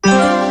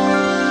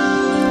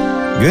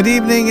Good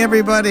evening,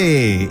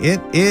 everybody. It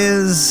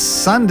is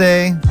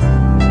Sunday,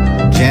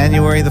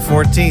 January the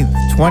 14th,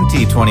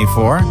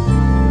 2024.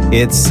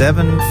 It's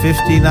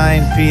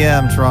 7:59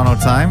 p.m. Toronto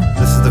time.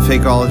 This is the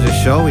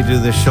Fakeologist Show. We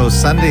do this show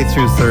Sunday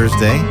through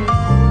Thursday,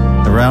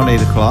 around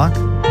 8 o'clock,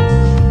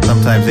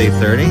 sometimes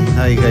 8:30.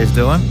 How you guys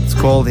doing? It's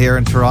cold here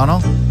in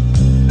Toronto.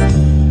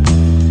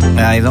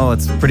 I know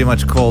it's pretty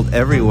much cold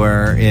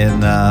everywhere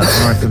in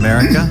North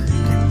America.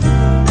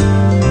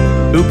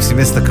 Oops, you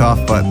missed the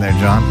cough button there,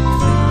 John.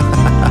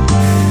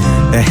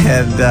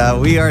 And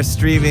we are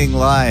streaming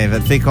live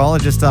at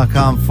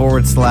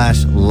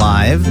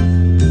fakeologist.com/live.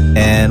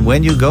 And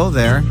when you go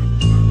there,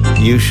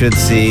 you should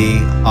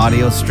see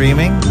audio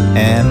streaming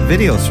and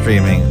video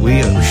streaming.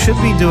 We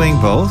should be doing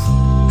both.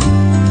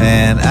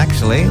 And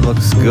actually, it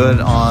looks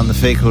good on the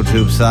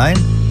FAK820 side.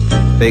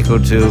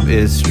 FAK820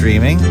 is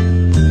streaming.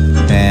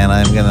 And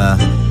I'm going to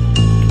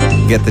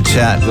get the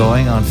chat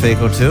going on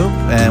FAK820.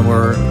 And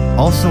we're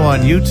also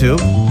on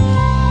YouTube.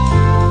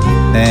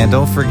 And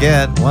don't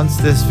forget, once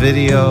this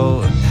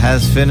video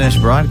has finished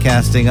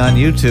broadcasting on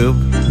YouTube,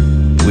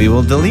 we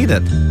will delete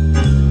it.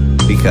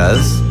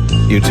 Because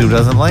YouTube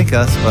doesn't like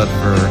us, but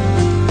for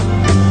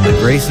the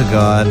grace of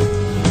God,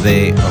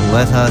 they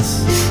let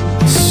us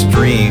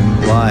stream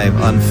live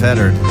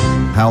unfettered.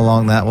 How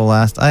long that will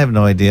last, I have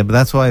no idea, but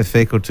that's why I have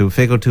FAK820.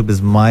 FAK820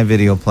 is my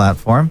video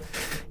platform.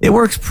 It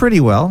works pretty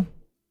well.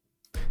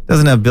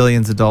 Doesn't have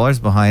billions of dollars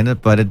behind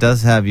it, but it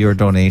does have your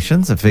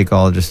donations at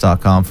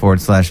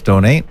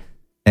fakeologist.com/donate.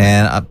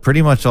 And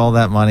pretty much all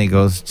that money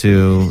goes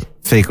to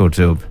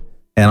FAK820.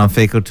 And on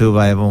FAK820,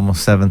 I have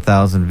almost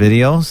 7,000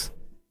 videos.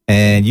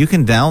 And you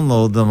can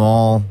download them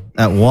all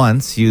at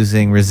once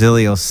using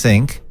Resilio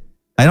Sync.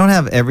 I don't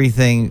have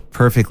everything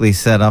perfectly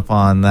set up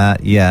on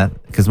that yet,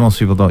 because most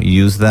people don't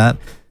use that.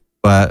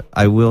 But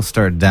I will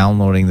start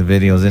downloading the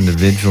videos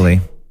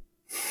individually.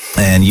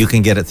 And you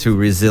can get it through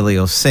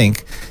Resilio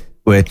Sync,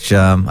 which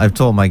I've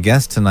told my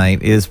guest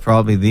tonight is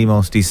probably the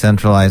most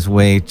decentralized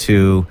way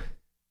to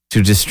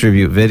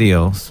distribute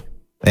videos.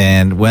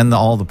 And when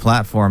all the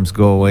platforms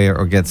go away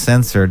or get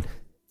censored,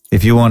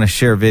 if you want to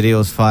share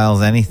videos,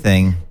 files,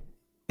 anything,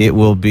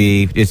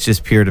 it's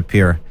just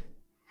peer-to-peer.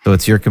 So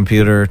it's your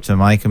computer to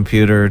my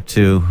computer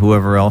to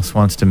whoever else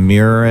wants to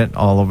mirror it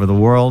all over the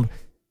world.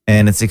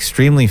 And it's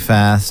extremely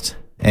fast.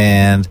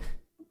 And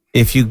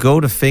if you go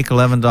to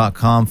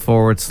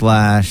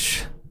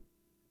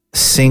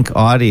fake11.com/sync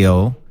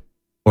audio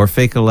or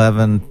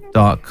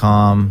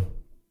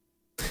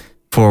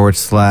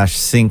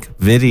fake11.com/sync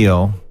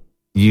video,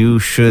 you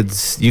can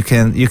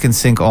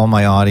sync all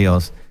my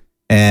audios.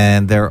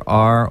 And there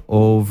are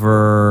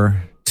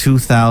over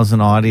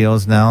 2,000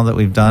 audios now that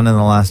we've done in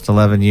the last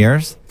 11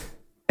 years.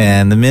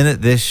 And the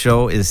minute this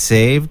show is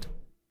saved,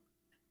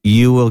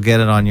 you will get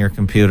it on your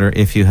computer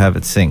if you have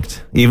it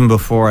synced, even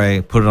before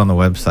I put it on the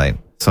website.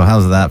 So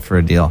how's that for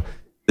a deal?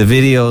 The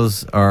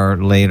videos are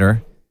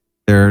later.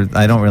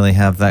 I don't really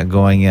have that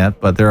going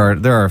yet, but there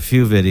are a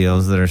few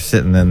videos that are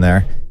sitting in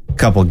there, a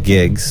couple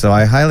gigs. So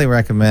I highly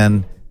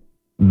recommend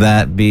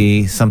that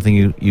be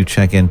something you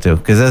check into.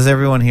 Because as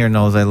everyone here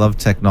knows, I love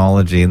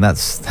technology, and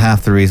that's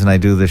half the reason I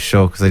do this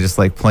show, because I just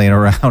like playing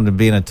around and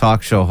being a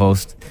talk show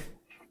host.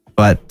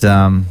 But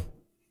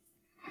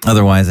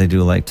otherwise, I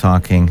do like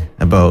talking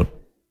about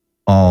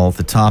all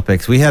the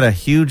topics. We had a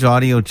huge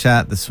audio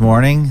chat this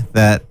morning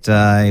that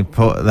I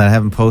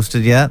haven't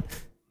posted yet,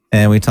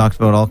 and we talked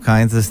about all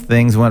kinds of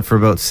things. Went for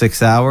about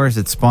 6 hours.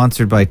 It's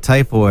sponsored by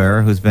Typo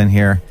Error, who's been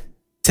here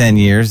 10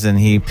 years, and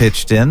he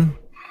pitched in.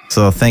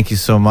 So thank you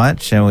so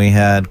much. And we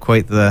had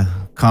quite the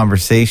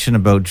conversation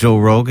about Joe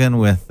Rogan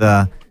with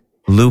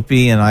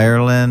Loopy in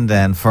Ireland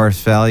and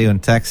Farce Value in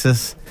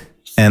Texas.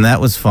 And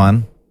that was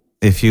fun.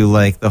 If you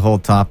like the whole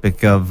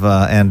topic of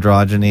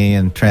androgyny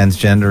and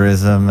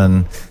transgenderism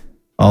and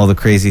all the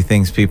crazy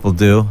things people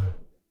do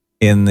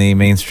in the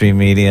mainstream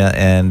media.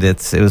 And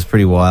it was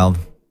pretty wild.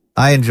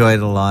 I enjoyed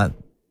it a lot.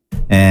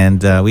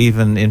 And we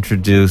even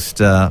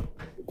introduced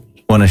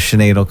one of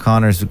Sinead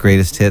O'Connor's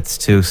greatest hits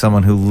to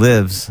someone who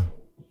lives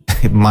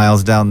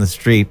miles down the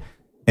street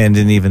and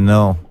didn't even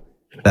know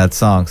that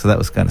song. So that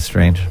was kind of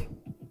strange,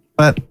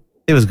 but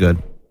it was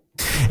good.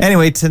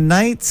 Anyway,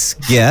 tonight's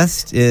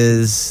guest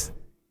is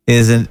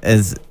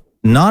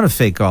not a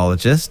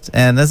fakeologist.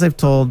 And as I've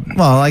told,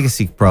 well, I guess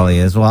he probably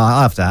is. Well,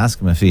 I'll have to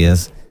ask him if he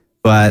is,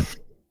 but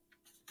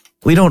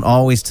we don't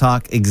always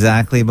talk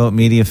exactly about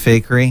media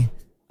fakery.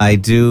 I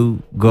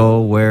do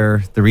go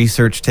where the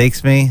research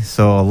takes me.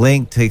 So a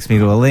link takes me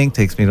to a link,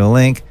 takes me to a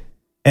link.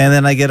 And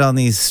then I get on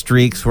these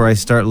streaks where I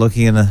start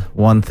looking into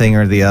one thing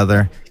or the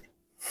other.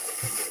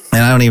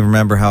 And I don't even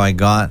remember how I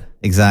got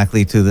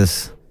exactly to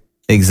this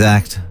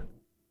exact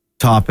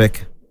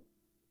topic.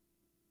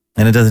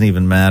 And it doesn't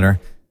even matter.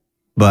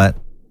 But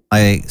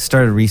I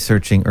started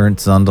researching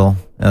Ernst Zundel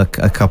a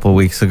couple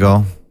weeks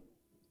ago.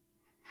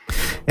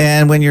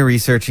 And when you're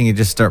researching, you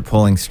just start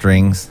pulling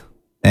strings.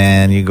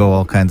 And you go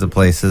all kinds of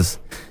places.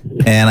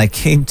 And I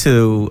came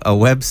to a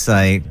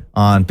website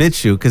on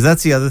BitChute, because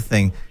that's the other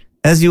thing.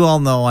 As you all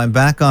know, I'm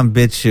back on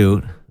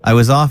BitChute. I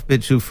was off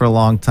BitChute for a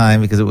long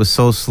time because it was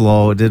so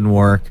slow. It didn't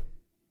work.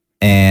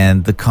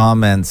 And the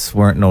comments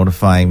weren't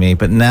notifying me.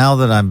 But now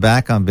that I'm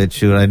back on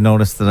BitChute, I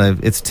noticed that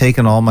it's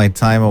taken all my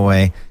time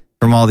away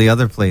from all the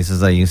other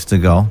places I used to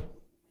go.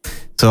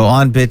 So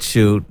on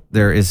BitChute,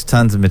 there is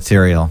tons of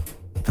material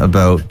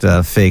about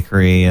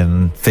fakery,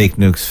 and Fake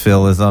Nukes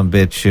Phil is on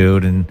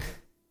BitChute,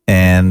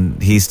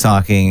 and he's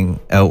talking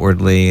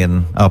outwardly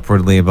and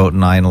upwardly about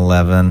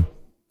 9/11.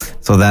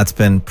 So that's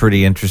been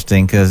pretty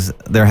interesting because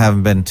there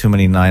haven't been too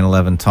many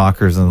 9/11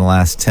 talkers in the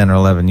last 10 or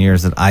 11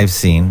 years that I've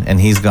seen,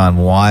 and he's gone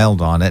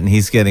wild on it, and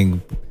he's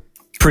getting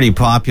pretty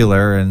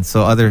popular, and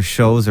so other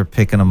shows are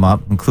picking him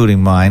up,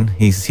 including mine.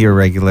 He's here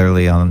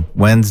regularly on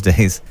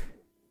Wednesdays,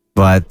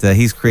 but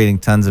he's creating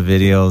tons of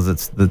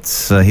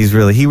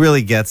videos. He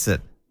really gets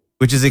it,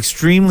 which is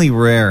extremely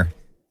rare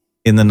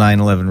in the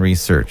 9/11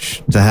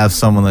 research, to have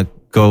someone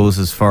that goes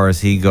as far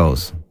as he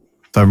goes.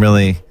 So I'm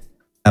really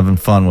having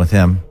fun with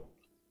him.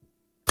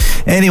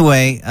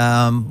 Anyway,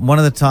 one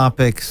of the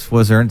topics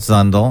was Ernst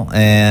Zundel,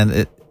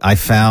 and I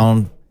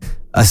found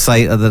a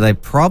site that I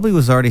probably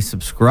was already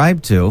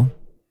subscribed to,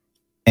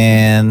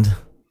 and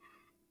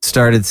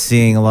started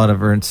seeing a lot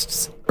of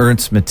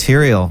Ernst's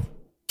material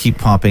keep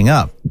popping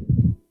up.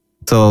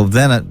 So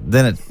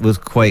then it was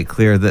quite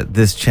clear that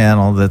this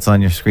channel that's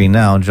on your screen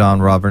now,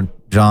 John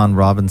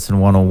Robinson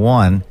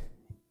 101,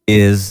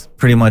 is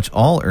pretty much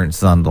all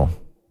Ernst Zundel.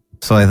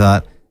 So I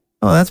thought,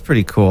 oh, that's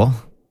pretty cool.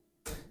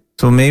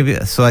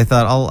 So I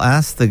thought I'll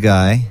ask the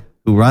guy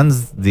who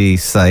runs the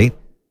site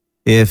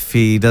if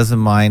he doesn't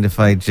mind if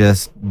I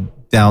just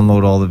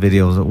download all the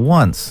videos at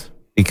once,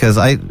 because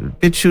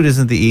BitChute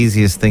isn't the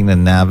easiest thing to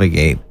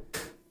navigate.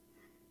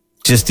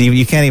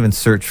 You can't even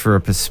search for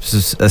a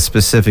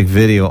specific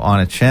video on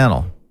a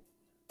channel.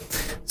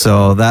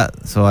 So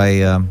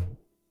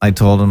I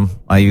told him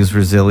I use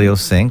Resilio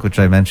Sync, which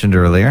I mentioned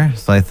earlier.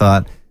 So I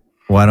thought,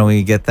 why don't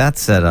we get that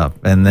set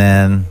up? And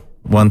then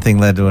one thing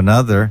led to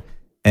another.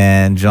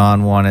 And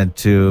John wanted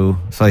to,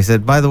 so I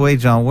said, by the way,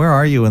 John, where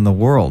are you in the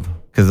world?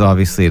 Because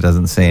obviously it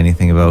doesn't say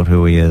anything about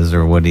who he is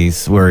or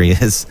where he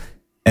is.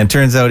 And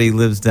turns out he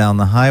lives down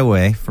the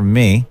highway from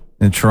me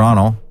in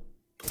Toronto.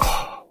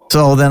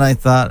 So then I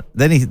thought,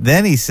 then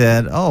he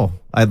said, oh,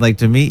 I'd like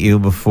to meet you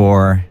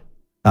before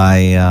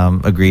I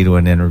agree to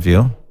an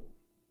interview.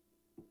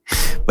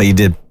 But you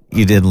did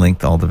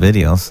link all the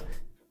videos.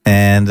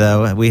 And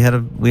we had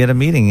a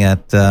meeting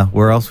at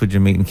where else would you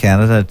meet in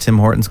Canada? At Tim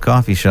Hortons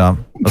coffee shop,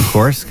 of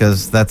course,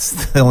 because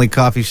that's the only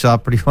coffee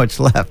shop pretty much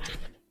left.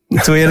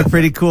 So we had a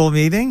pretty cool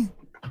meeting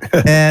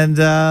and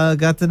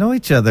got to know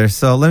each other.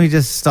 So let me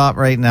just stop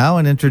right now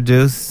and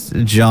introduce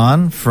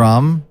John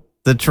from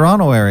the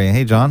Toronto area.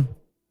 Hey, John.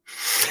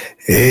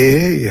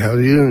 Hey, how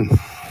are you doing?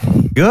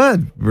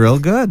 Good, real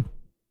good.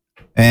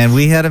 And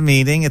we had a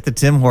meeting at the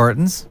Tim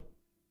Hortons.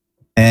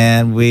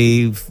 And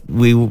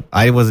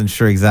I wasn't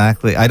sure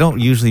exactly. I don't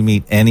usually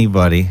meet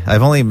anybody.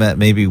 I've only met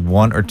maybe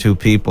one or two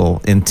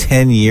people in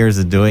 10 years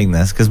of doing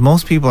this, because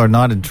most people are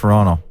not in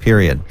Toronto,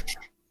 period.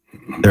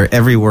 They're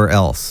everywhere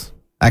else.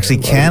 Actually,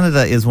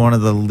 Canada is one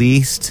of the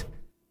least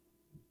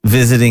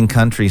visiting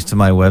countries to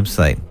my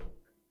website,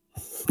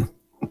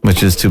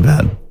 which is too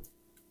bad.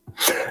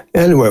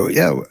 Anyway,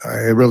 yeah,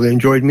 I really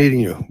enjoyed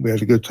meeting you. We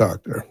had a good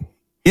talk there.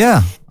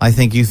 Yeah, I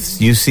think you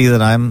see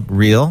that I'm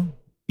real.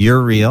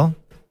 You're real.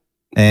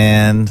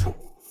 And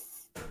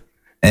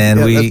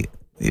yeah,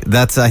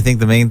 that's I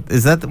think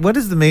what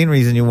is the main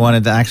reason you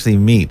wanted to actually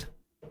meet?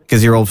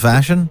 Because you're old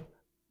fashioned?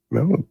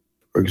 No,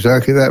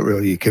 exactly that,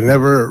 really. You can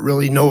never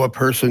really know a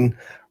person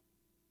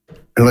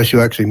unless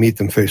you actually meet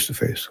them face to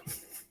face.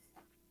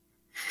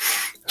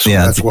 So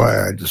yeah, that's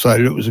why I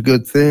decided it was a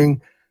good thing.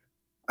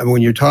 I mean,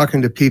 when you're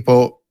talking to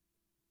people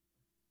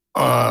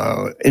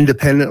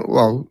independent,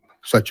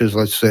 such as,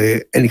 let's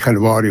say, any kind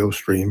of audio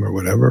stream or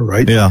whatever,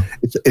 right? Yeah.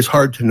 It's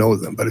hard to know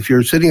them. But if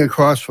you're sitting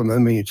across from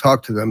them and you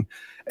talk to them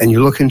and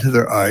you look into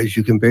their eyes,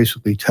 you can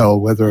basically tell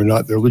whether or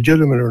not they're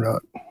legitimate or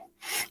not.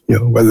 You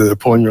know, whether they're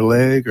pulling your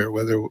leg or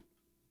whether...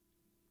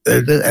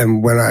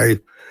 And when I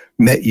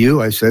met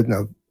you, I said,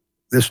 now,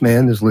 this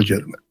man is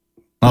legitimate.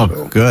 Oh,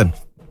 so, good.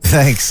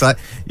 Thanks.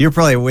 You're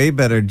probably a way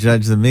better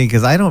judge than me,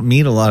 because I don't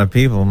meet a lot of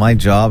people. My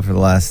job for the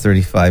last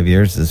 35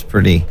 years is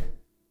pretty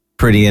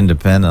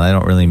independent. I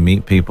don't really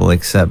meet people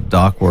except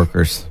dock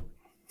workers.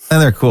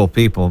 And they're cool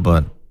people,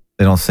 but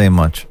they don't say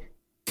much.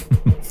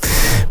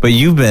 But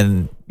you've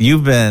been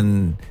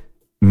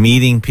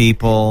meeting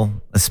people,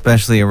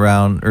 especially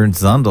around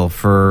Ernst Zundel,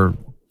 for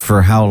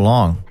how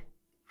long?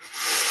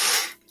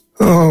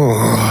 Oh,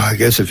 I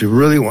guess if you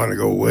really want to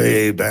go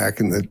way back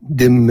in the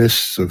dim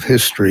mists of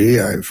history,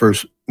 I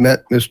first met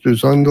Mr.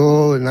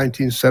 Zundel in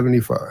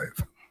 1975.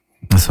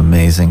 That's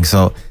amazing.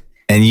 So,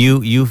 and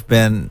you've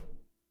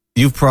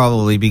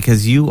probably,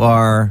 because you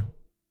are,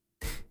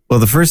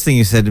 well, the first thing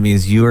you said to me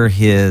is you are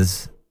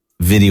his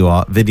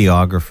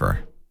videographer.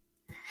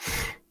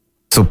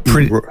 So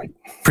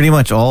pretty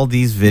much all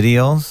these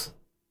videos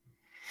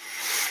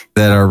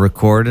that are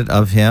recorded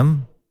of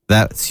him,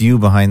 that's you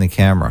behind the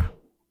camera.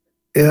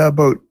 Yeah,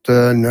 about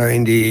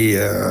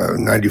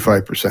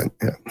 95%.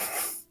 Yeah.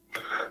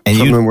 And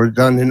some of them were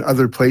done in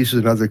other places,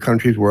 in other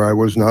countries where I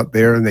was not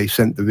there, and they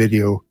sent the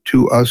video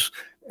to us,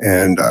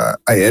 and I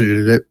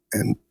edited it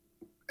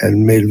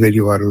and made a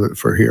video out of it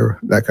for here,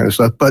 that kind of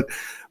stuff. But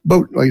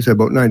like I said,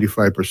 about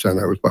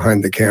 95% I was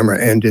behind the camera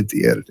and did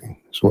the editing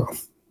as well,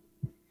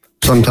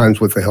 sometimes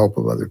with the help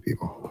of other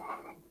people.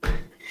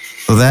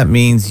 So that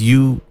means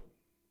you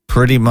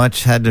pretty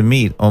much had to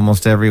meet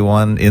almost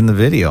everyone in the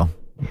video.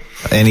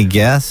 Any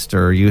guest,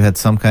 or you had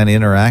some kind of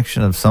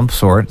interaction of some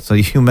sort. So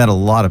you met a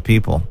lot of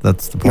people.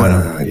 That's the point.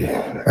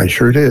 Yeah, I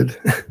sure did.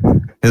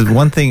 Because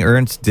one thing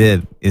Ernst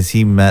did is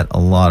he met a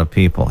lot of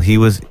people. He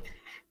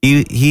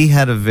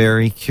had a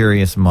very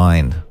curious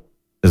mind,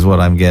 is what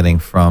I'm getting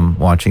from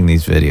watching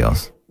these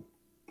videos.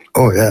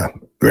 Oh yeah,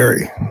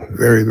 very,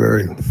 very,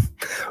 very.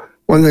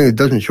 One thing that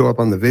doesn't show up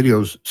on the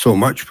videos so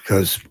much,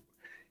 because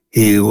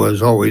he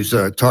was always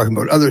talking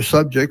about other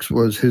subjects,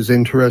 was his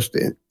interest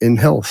in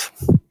health.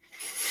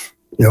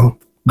 You know,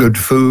 good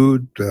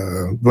food,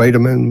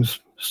 vitamins,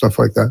 stuff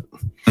like that.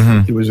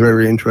 Mm-hmm. He was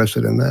very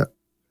interested in that.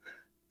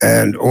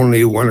 And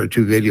only 1 or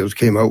 2 videos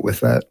came out with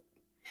that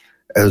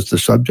as the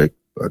subject,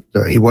 but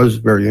he was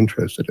very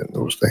interested in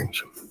those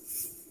things.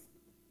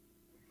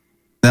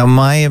 Now,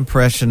 my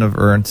impression of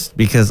Ernst,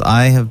 because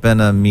I have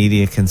been a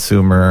media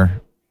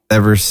consumer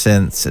ever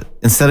since,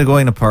 instead of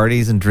going to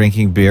parties and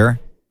drinking beer,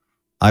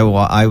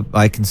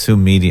 I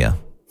consume media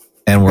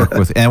and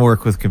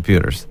work with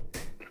computers.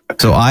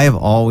 So I have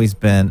always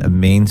been a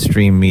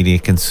mainstream media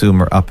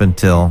consumer up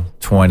until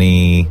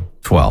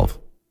 2012.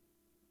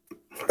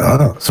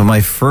 Oh. So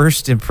my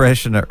first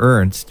impression of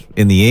Ernst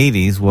in the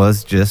 80s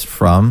was just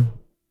from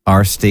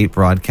our state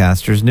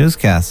broadcasters'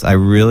 newscasts. I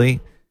really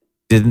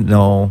didn't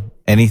know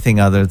anything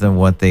other than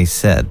what they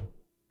said.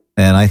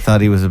 And I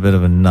thought he was a bit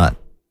of a nut,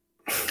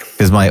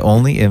 because my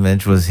only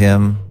image was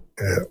him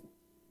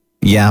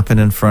yapping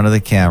in front of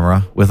the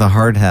camera with a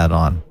hard hat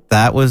on.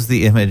 That was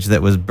the image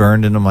that was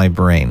burned into my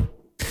brain.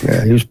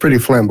 Yeah, he was pretty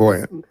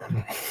flamboyant.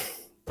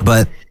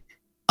 But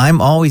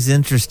I'm always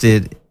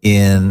interested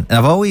in, and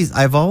I've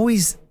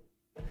always,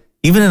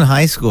 even in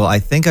high school, I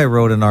think I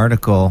wrote an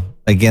article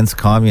against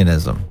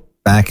communism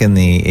back in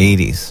the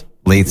 80s,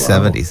 late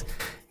 70s.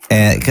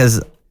 And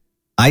because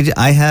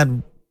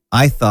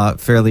I thought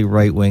fairly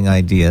right-wing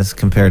ideas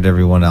compared to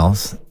everyone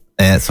else.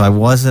 And so I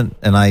wasn't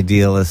an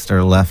idealist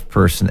or left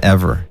person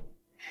ever.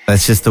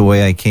 That's just the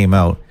way I came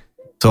out.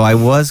 So I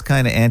was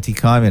kind of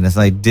anti-communist.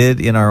 I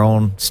did, in our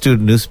own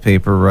student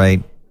newspaper,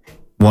 write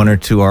 1 or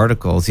 2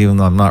 articles, even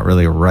though I'm not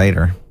really a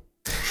writer,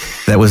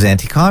 that was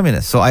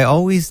anti-communist. So I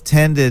always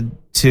tended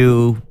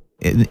to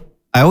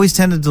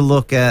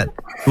look at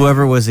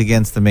whoever was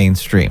against the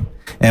mainstream.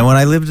 And when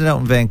I lived out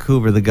in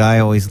Vancouver, the guy I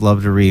always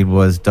loved to read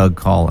was Doug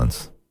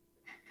Collins.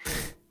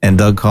 And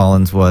Doug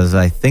Collins was,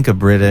 I think, a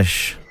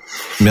British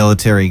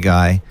military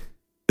guy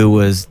who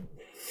was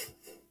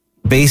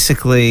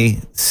basically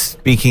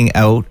speaking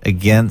out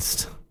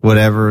against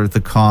whatever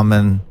the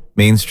common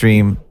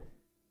mainstream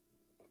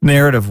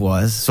narrative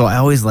was. So I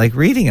always liked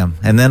reading him.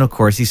 And then, of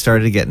course, he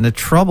started to get into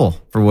trouble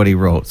for what he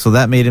wrote. So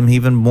that made him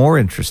even more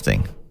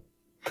interesting.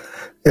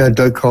 Yeah,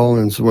 Doug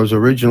Collins was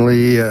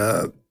originally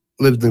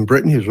lived in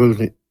Britain. He was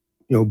originally,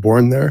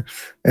 born there.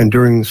 And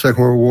during the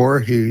Second World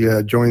War, he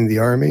joined the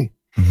army.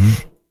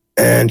 Mm-hmm.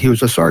 And he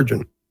was a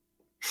sergeant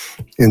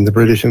in the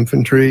British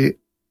infantry.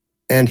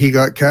 And he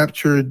got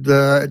captured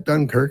at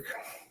Dunkirk.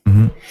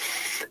 Mm-hmm.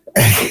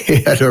 And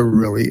he had a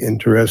really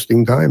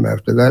interesting time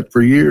after that.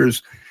 For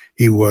years,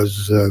 he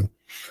was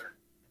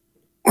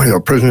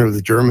prisoner of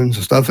the Germans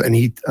and stuff. And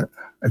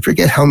I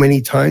forget how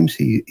many times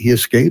he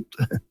escaped.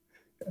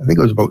 I think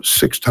it was about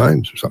 6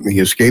 times or something. He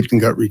escaped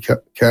and got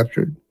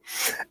recaptured.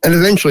 And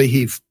eventually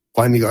he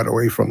finally got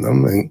away from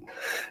them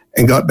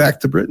and got back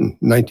to Britain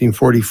in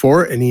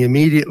 1944. And he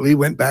immediately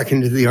went back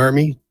into the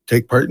army,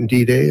 take part in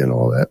D-Day and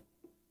all that.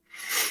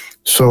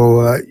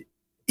 So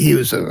he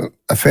was a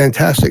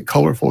fantastic,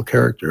 colorful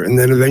character. And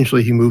then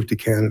eventually he moved to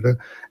Canada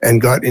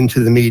and got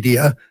into the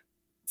media,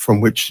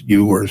 from which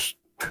you were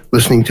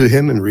listening to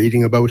him and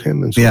reading about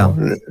him and so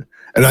on.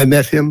 And I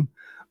met him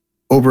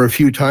over a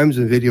few times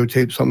and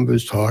videotaped some of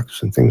his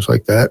talks and things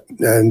like that.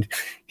 And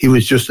he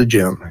was just a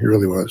gem. He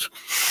really was.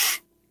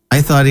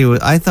 I thought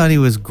he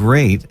was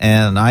great.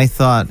 And I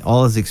thought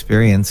all his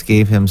experience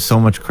gave him so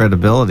much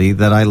credibility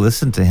that I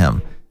listened to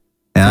him.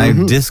 And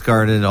I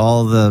discarded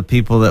all the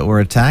people that were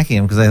attacking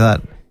him, because I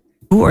thought,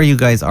 who are you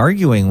guys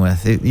arguing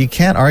with? You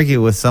can't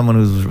argue with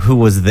someone who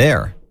was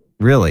there,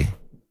 really,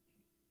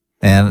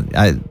 and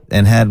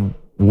had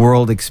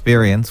world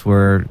experience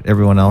where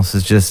everyone else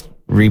is just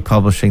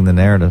republishing the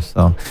narrative.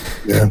 So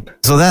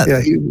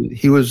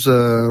he was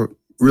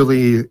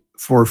really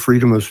for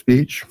freedom of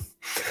speech.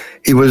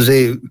 He was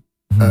a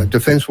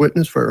defense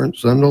witness for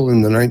Ernst Zundel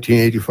in the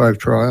 1985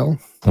 trial.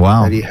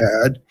 Wow. That he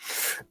had.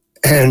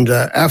 And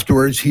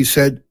afterwards, he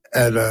said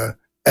at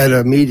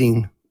a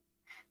meeting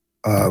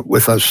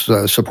with us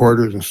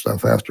supporters and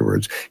stuff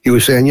afterwards, he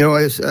was saying,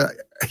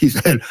 he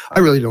said, I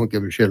really don't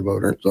give a shit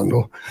about Ernst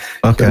Zundel.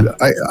 Okay.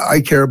 I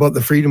care about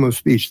the freedom of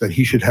speech, that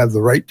he should have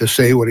the right to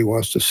say what he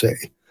wants to say.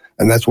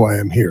 and that's why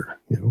I'm here.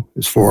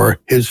 Is for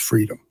his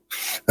freedom.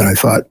 And I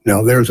thought,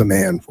 now there's a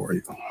man for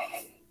you.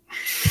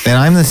 And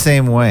I'm the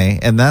same way,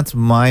 and that's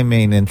my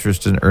main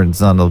interest in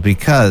Ernst Zundel,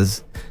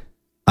 because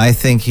I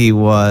think he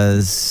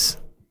was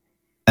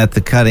at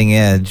the cutting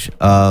edge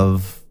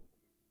of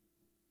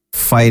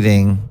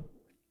fighting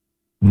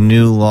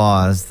new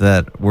laws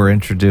that were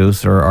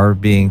introduced or are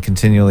being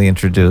continually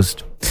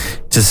introduced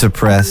to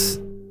suppress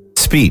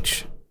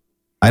speech.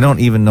 I don't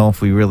even know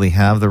if we really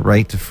have the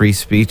right to free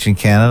speech in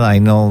Canada. I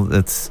know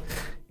it's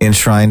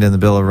enshrined in the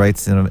Bill of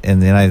Rights in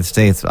the United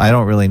States. I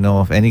don't really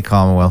know if any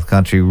Commonwealth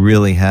country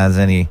really has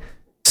any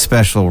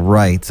special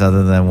rights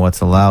other than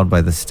what's allowed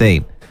by the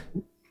state.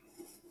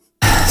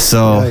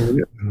 So,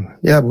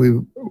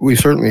 we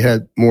certainly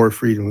had more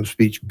freedom of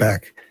speech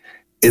back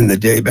in the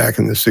day, back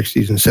in the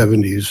 60s and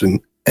 70s,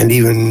 and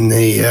even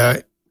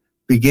the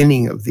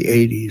beginning of the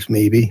 80s,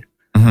 maybe,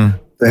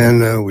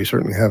 than we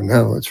certainly have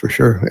now. That's for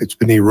sure. It's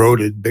been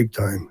eroded big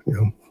time.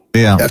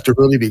 Yeah. You have to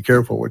really be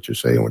careful what you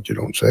say and what you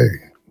don't say.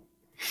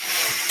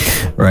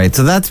 Right.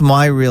 So that's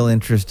my real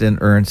interest in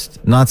Ernst.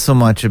 Not so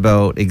much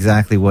about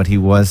exactly what he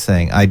was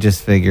saying. I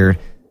just figure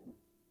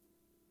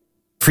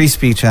free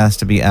speech has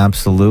to be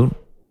absolute.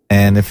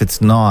 And if it's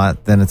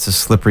not, then it's a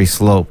slippery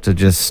slope to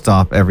just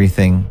stop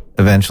everything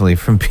eventually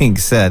from being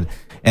said.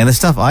 And the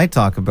stuff I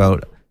talk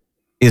about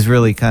is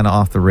really kind of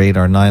off the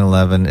radar.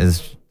 9/11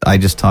 is, I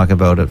just talk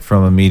about it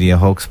from a media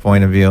hoax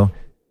point of view.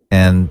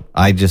 And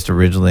I just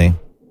originally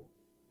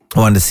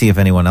wanted to see if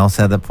anyone else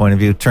had that point of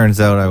view. Turns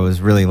out I was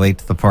really late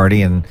to the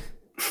party, and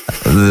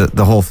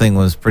the whole thing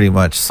was pretty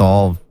much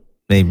solved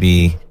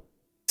maybe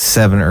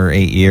 7 or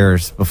 8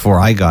 years before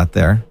I got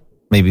there.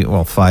 Maybe,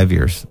 5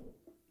 years.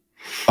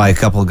 By a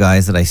couple of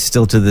guys that I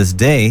still to this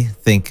day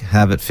think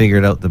have it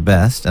figured out the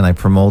best, and I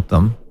promote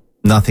them.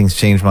 Nothing's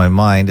changed my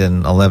mind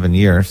in 11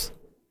 years.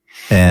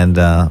 And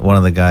one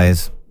of the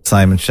guys,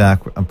 Simon Shack,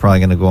 I'm probably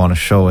going to go on a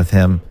show with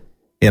him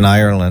in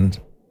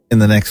Ireland in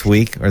the next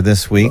week or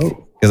this week,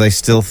 because I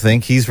still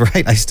think he's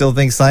right. I still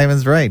think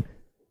Simon's right.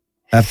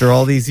 After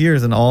all these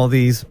years and all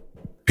these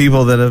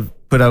people that have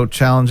put out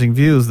challenging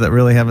views that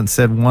really haven't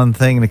said one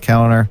thing to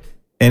counter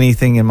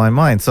anything in my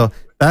mind. So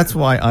that's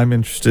why I'm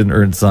interested in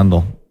Ernst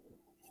Zundel.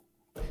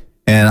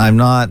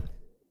 And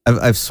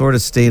I've sort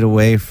of stayed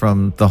away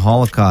from the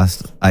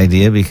Holocaust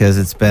idea because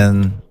it's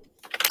been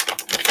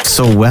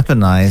so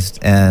weaponized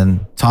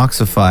and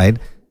toxified.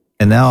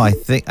 And now I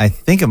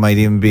think it might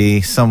even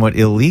be somewhat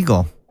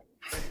illegal,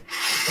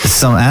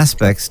 some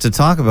aspects, to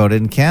talk about it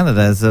in Canada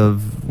as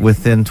of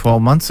within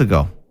 12 months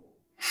ago.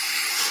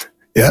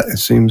 Yeah, it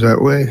seems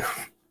that way.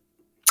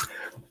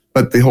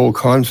 But the whole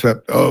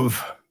concept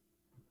of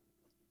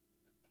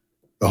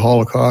the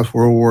Holocaust,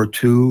 World War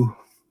II,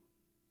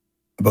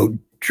 about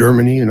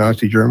Germany and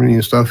Nazi Germany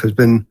and stuff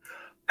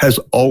has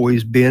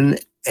always been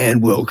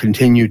and will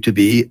continue to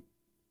be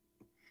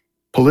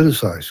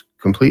politicized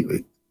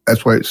completely.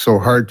 That's why it's so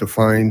hard to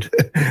find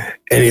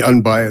any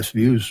unbiased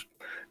views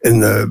in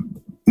the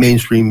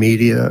mainstream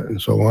media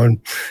and so on,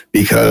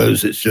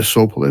 because it's just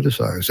so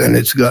politicized, and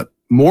it's got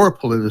more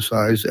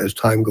politicized as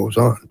time goes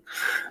on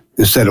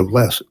instead of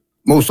less.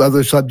 Most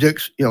other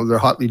subjects, they're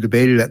hotly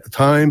debated at the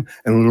time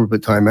and a little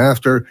bit time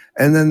after,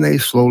 and then they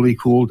slowly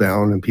cool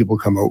down and people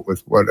come out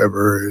with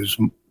whatever is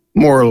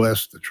more or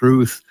less the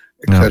truth,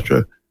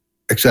 etc.,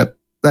 except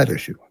that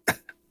issue.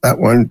 That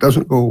one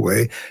doesn't go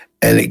away,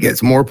 and it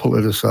gets more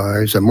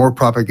politicized and more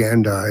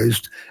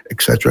propagandized,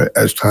 etc.,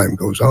 as time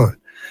goes on.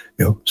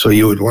 So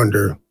you would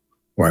wonder,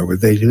 why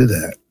would they do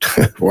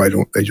that? Why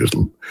don't they just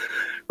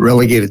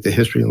relegate it to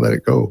history and let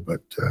it go? But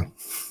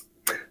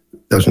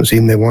doesn't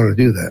seem they want to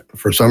do that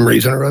for some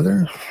reason or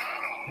other.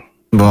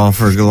 Well,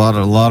 for a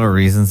lot of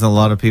reasons. A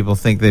lot of people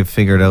think they've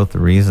figured out the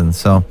reason.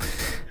 So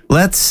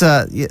let's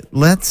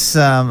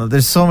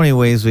there's so many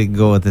ways we can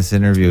go with this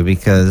interview,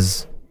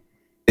 because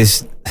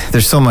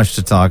there's so much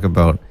to talk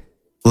about.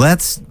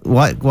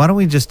 Why don't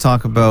we just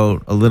talk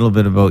about a little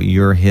bit about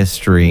your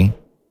history,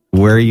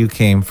 where you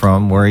came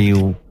from, where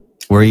you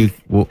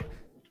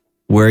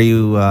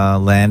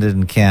landed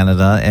in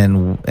Canada,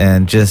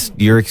 and just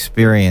your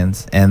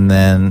experience, and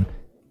then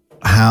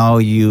how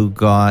you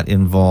got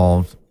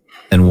involved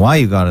and why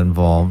you got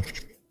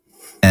involved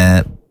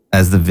as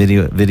the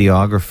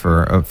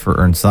videographer for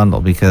Ernst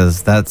Zundel,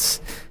 because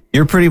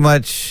you're pretty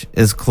much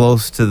as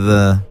close to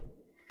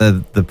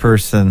the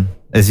person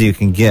as you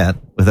can get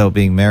without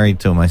being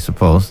married to him, I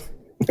suppose.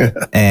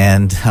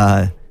 And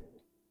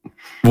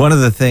one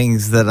of the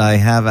things that I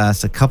have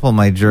asked a couple of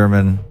my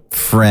German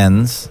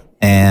friends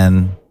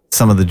and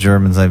some of the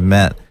Germans I've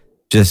met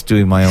just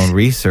doing my own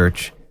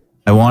research,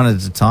 I wanted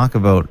to talk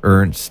about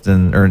Ernst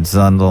and Ernst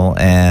Zundel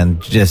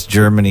and just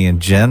Germany in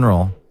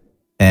general,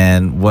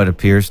 and what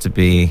appears to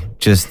be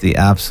just the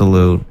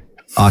absolute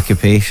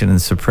occupation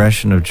and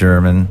suppression of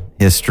German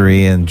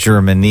history and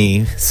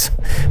Germany.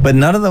 But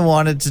none of them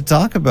wanted to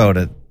talk about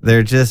it.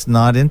 They're just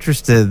not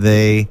interested.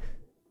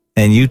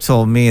 And you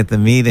told me at the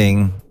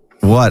meeting,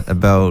 what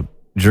about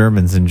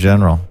Germans in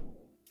general?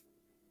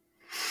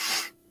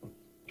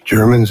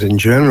 Germans in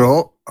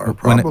general are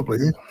probably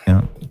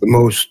the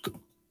most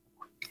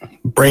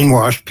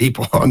brainwashed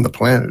people on the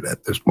planet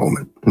at this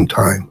moment in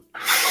time.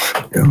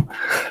 You know,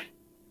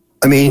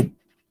 I mean,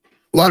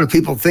 a lot of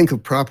people think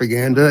of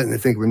propaganda and they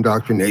think of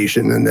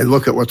indoctrination, and they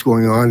look at what's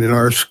going on in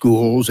our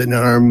schools and in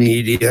our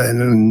media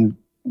and in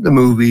the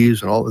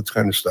movies and all this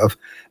kind of stuff,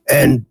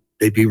 and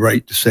they'd be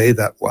right to say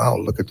that, wow,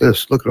 look at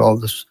this, look at all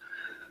this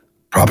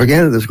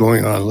propaganda that's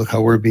going on, look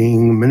how we're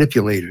being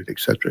manipulated, et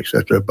cetera, et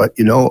cetera. But,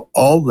 you know,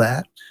 all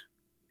that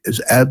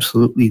is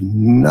absolutely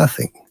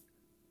nothing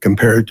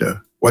compared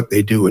to what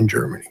they do in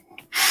Germany.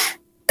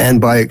 And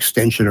by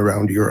extension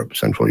around Europe,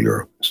 Central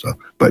Europe and stuff.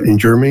 But in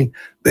Germany,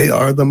 they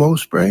are the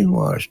most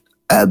brainwashed.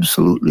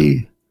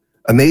 Absolutely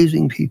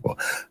amazing people.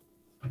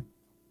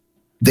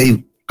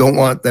 They don't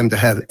want them to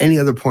have any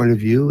other point of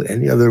view,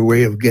 any other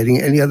way of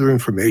getting any other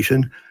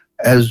information.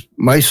 As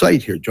my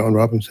site here, John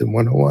Robinson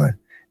 101,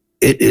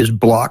 it is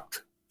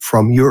blocked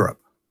from Europe.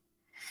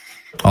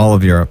 All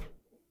of Europe.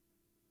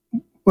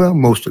 Well,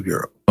 most of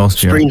Europe.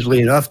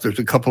 Strangely enough, there's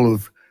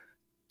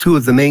two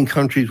of the main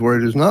countries where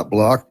it is not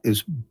blocked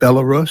is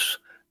Belarus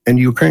and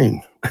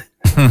Ukraine.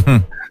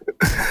 I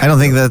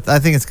think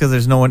it's because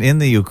there's no one in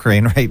the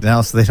Ukraine right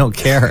now, so they don't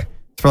care.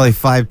 It's probably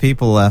 5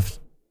 people left.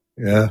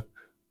 Yeah.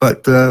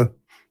 But,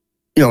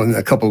 you know, and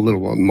a couple of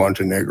little ones,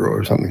 Montenegro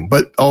or something.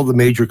 But all the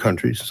major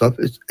countries and stuff,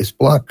 it's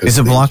blocked. Is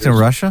it blocked in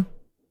Russia?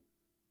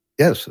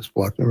 Yes, it's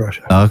blocked in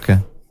Russia. Oh, okay.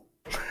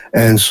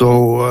 And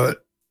so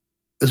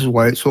this is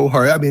why it's so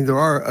hard. I mean, there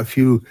are a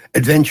few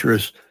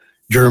adventurous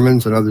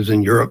Germans and others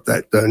in Europe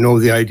that know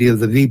the idea of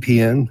the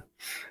VPN,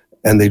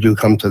 and they do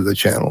come to the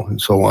channel and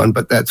so on,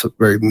 but that's a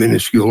very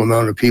minuscule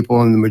amount of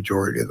people, and the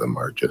majority of them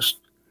are just,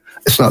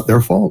 it's not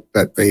their fault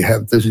that they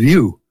have this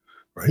view,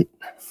 right?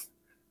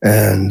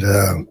 And,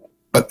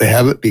 but they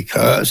have it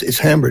because it's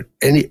hammered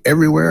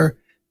everywhere,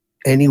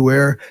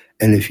 anywhere,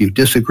 and if you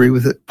disagree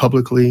with it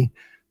publicly,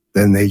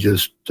 then they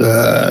just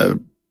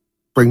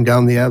bring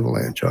down the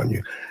avalanche on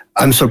you.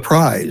 I'm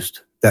surprised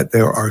that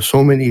there are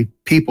so many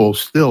people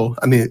still,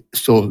 I mean,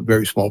 it's still a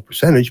very small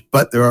percentage,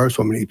 but there are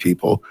so many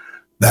people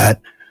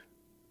that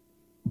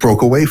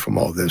broke away from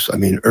all this. I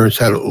mean, Ernst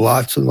had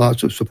lots and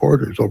lots of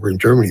supporters over in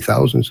Germany,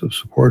 thousands of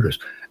supporters.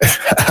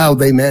 How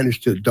they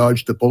managed to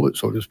dodge the bullet,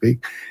 so to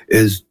speak,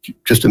 is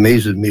just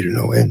amazes me to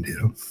no end, you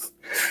know.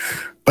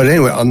 But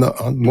anyway, on the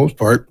most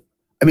part,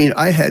 I mean,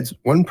 I had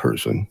one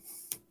person,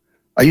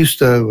 I used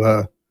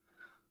to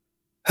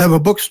have a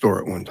bookstore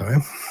at one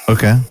time.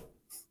 Okay.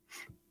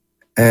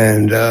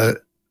 And I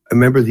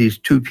remember these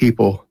 2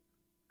 people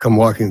come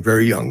walking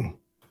very young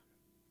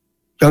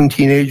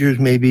teenagers,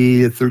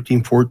 maybe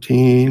 13,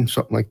 14,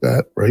 something like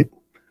that, right?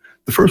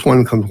 The first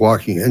one comes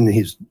walking in,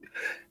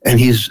 and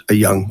he's a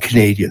young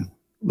Canadian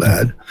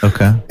lad.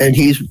 Okay. And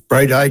he's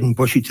bright-eyed and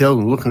bushy-tailed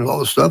and looking at all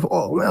the stuff.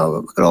 Oh, man,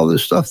 look at all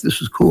this stuff. This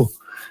is cool,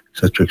 et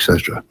cetera, et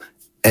cetera.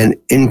 And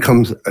in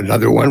comes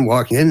another one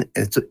walking in,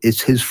 and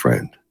it's his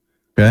friend,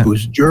 okay,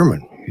 who's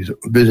German. He's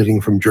visiting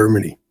from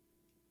Germany.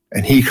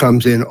 And he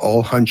comes in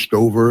all hunched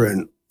over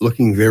and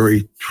looking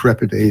very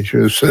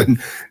trepidatious and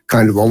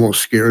kind of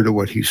almost scared of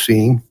what he's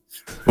seeing.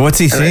 What's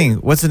he seeing?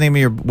 What's the name of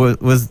your,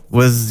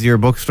 was your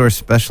bookstore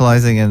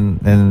specializing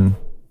in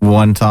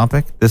one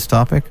topic, this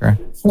topic? Or?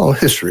 Well,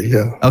 history,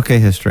 yeah. Okay,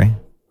 history.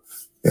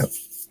 Yeah.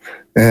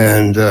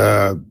 And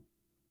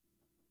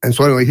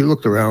so anyway, he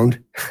looked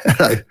around and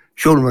I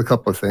showed him a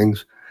couple of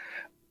things.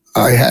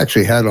 I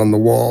actually had on the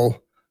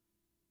wall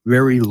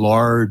very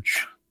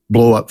large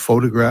blow-up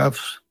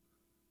photographs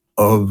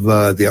of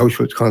the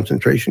Auschwitz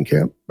concentration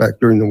camp back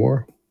during the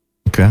war.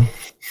 Okay.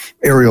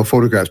 Aerial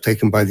photographs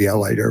taken by the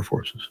Allied Air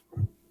Forces.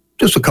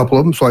 Just a couple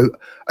of them. So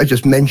I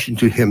just mentioned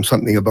to him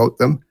something about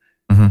them.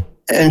 Mm-hmm.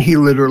 And he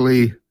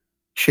literally,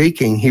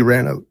 shaking, he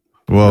ran out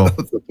of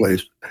the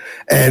place.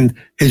 And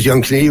his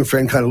young Canadian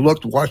friend kind of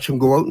looked, watched him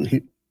go out, and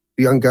the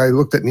young guy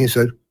looked at me and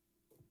said,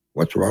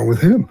 "What's wrong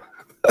with him?"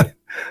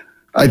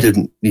 I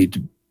didn't need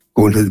to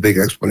go into the big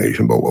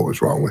explanation about what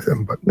was wrong with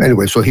him. But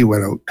anyway, so he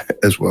went out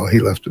as well. He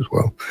left as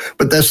well.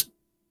 But that's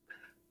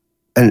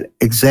an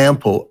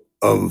example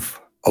of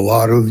a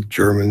lot of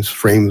Germans'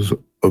 frames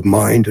of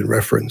mind and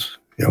reference.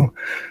 You know,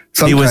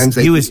 sometimes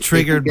he was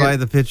triggered by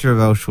the picture of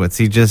Auschwitz.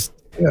 He just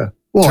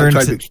Well, I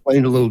tried to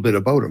explain a little bit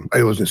about him.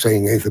 I wasn't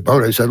saying anything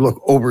about it. I said,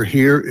 look, over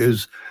here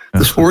is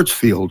the sports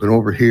field, and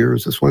over here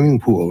is the swimming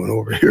pool, and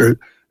over here,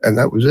 and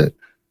that was it.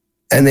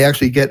 And they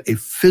actually get a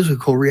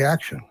physical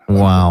reaction.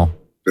 Wow.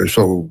 They're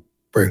so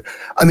brave.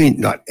 I mean,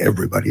 not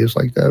everybody is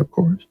like that, of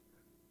course,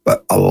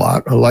 but a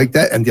lot are like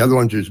that. And the other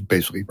ones are just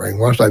basically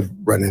brainwashed. I've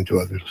run into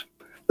others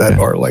that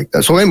are like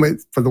that. So anyway,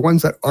 for the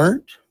ones that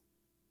aren't,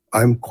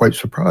 I'm quite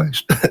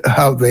surprised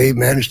how they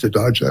managed to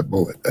dodge that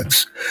bullet.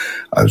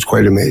 I was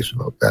quite amazed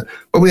about that.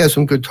 But we had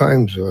some good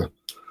times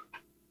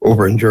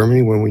over in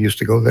Germany when we used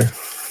to go there.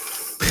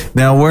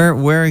 Now,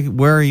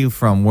 where are you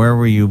from? Where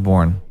were you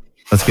born?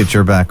 Let's get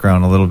your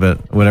background a little bit,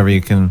 whatever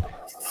you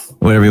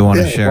want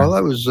to share. Well,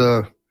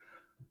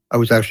 I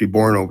was actually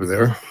born over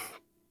there.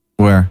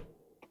 Where?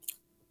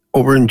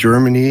 Over in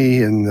Germany,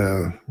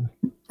 in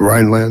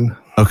Rhineland.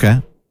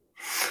 Okay.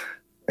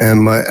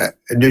 And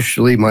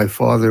initially my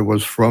father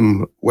was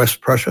from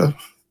West Prussia.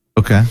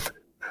 Okay.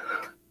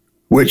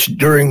 which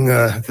during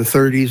the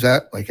 30s,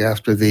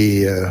 after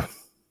the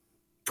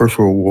First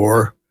World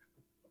War,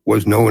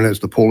 was known as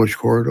the Polish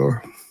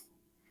Corridor.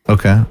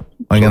 Okay.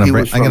 I'm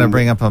So gonna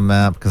bring up a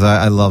map because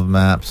I love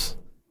maps.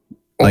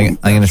 I'm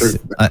maps gonna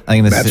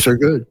are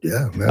good.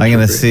 Yeah, I'm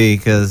gonna see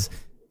because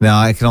now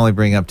I can only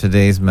bring up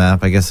today's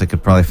map. I guess I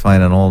could probably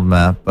find an old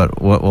map,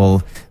 but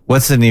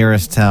what's the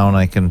nearest town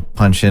I can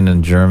punch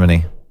in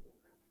Germany?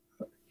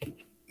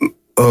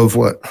 Of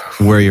what?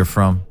 Where you're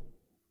from?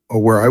 Oh,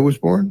 where I was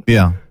born?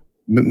 Yeah.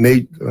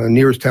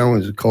 Nearest town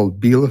is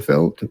called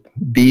Bielefeld.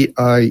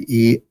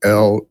 Bielefeld.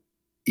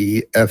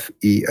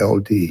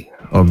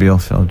 Oh,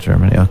 Bielefeld,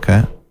 Germany.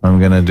 Okay. I'm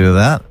going to do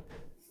that.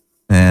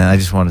 And I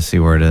just want to see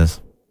where it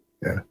is.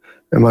 Yeah.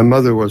 And my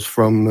mother was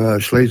from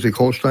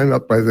Schleswig-Holstein,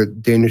 up by the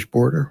Danish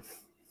border.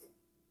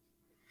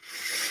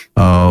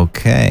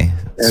 Okay.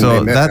 And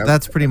so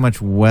that's pretty much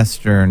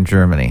Western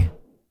Germany.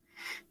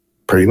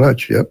 Pretty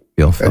much, yep.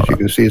 Bielefeld. As you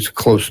can see, it's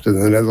close to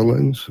the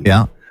Netherlands.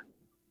 Yeah.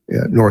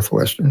 Yeah,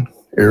 northwestern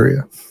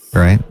area.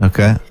 Right.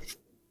 Okay.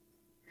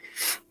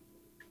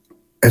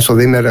 And so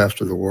they met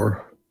after the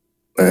war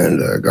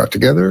and got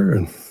together.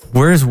 And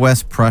where's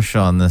West Prussia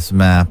on this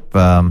map?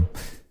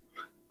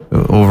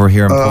 Over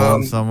here in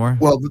Poland somewhere?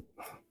 Well,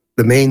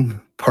 the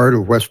main part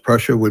of West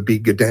Prussia would be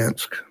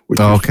Gdansk, which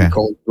used to be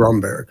called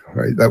Bromberg,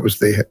 right? That was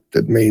the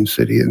main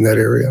city in that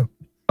area.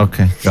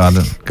 Okay, got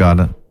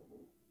it.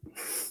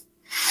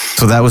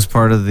 So that was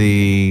part of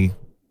the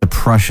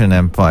Prussian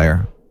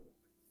Empire?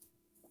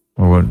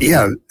 Or what?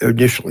 Yeah,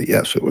 initially,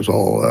 yes. It was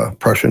all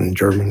Prussian and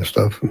German and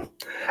stuff.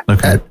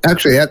 Okay.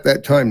 Actually, at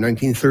that time,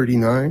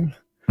 1939,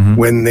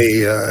 when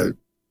they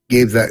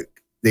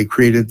they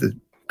created the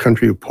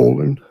country of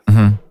Poland,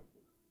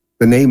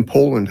 the name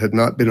Poland had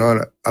not been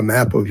on a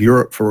map of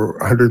Europe for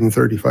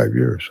 135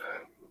 years.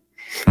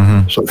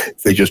 So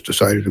they just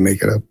decided to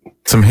make it up.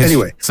 Some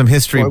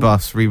history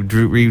buffs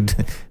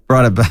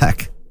brought it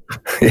back.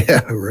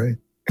 Yeah, right.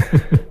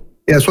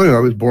 Yeah, so anyway,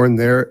 I was born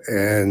there,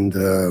 and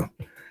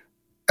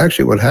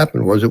actually what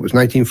happened was it was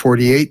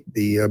 1948,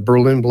 the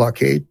Berlin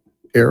blockade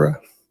era,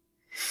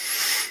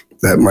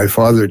 that my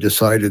father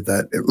decided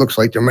that it looks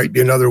like there might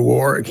be another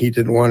war, and he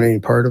didn't want any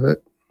part of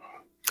it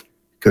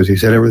because he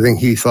said everything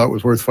he thought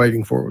was worth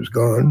fighting for was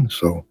gone.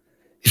 So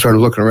he started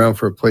looking around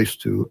for a place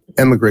to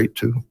emigrate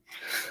to.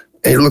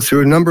 And he looked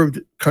through a number of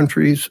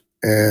countries,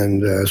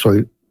 and so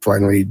he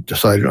finally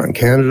decided on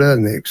Canada,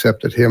 and they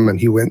accepted him, and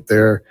he went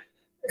there,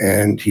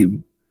 and he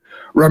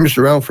rummaged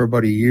around for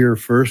about a year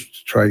first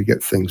to try to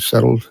get things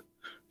settled.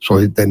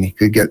 So then he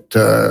could get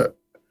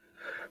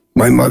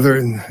my mother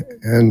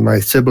and my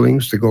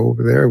siblings to go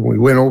over there. When we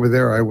went over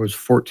there, I was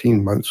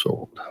 14 months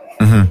old.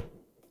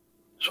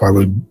 So I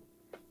was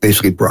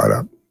basically brought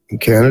up in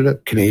Canada,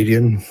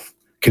 Canadian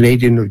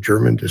of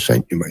German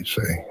descent, you might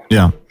say.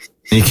 Yeah.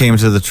 You came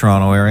to the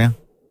Toronto area?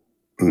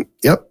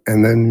 Yep.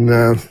 And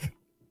then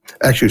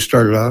actually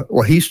started off,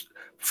 his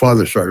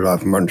father started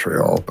off in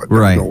Montreal, but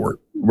no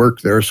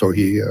work there, so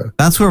he...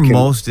 That's where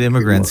most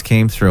immigrants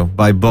came through,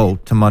 by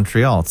boat to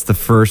Montreal. It's the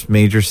first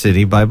major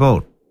city by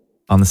boat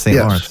on the St.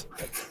 Lawrence.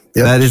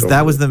 Yep,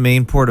 that was the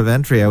main port of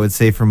entry, I would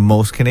say, for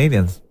most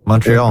Canadians,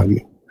 Montreal.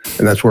 Yeah,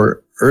 and that's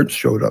where Ernst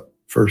showed up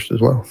first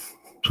as well.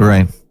 So,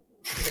 right.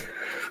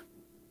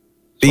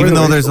 Even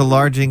though there's a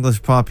large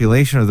English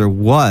population, or there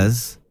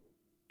was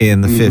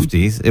in the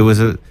 50s,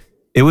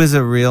 it was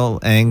a real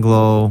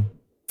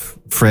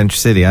Anglo-French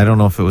city. I don't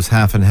know if it was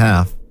half and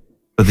half,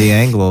 but the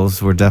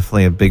Anglos were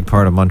definitely a big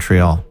part of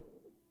Montreal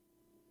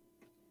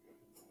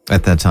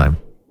at that time.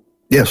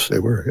 Yes, they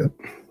were. Yep,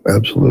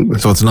 absolutely.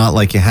 So it's not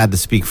like you had to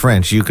speak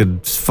French. You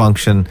could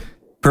function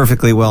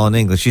perfectly well in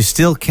English. You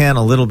still can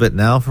a little bit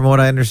now, from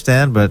what I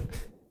understand, but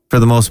for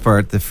the most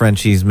part, the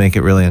Frenchies make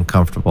it really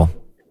uncomfortable.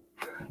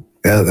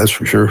 Yeah, that's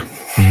for sure.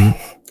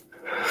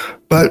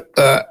 But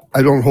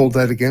I don't hold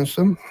that against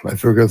them. I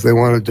figure if they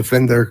want to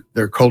defend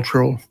their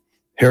cultural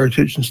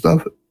heritage and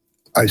stuff,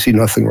 I see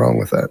nothing wrong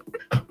with that.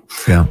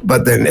 Yeah.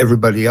 But then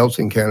everybody else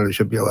in Canada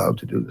should be allowed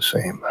to do the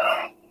same.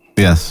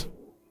 Yes.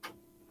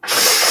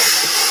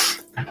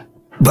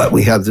 But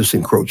we have this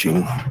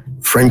encroaching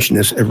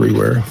Frenchness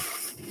everywhere.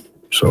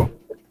 So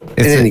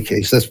in any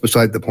case, that's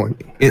beside the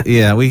point.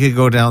 We could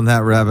go down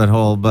that rabbit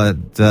hole,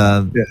 but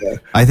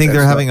I think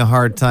they're having a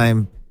hard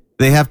time.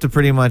 They have to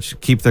pretty much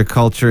keep their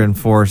culture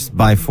enforced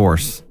by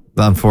force,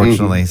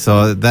 unfortunately.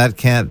 So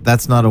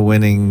that's not a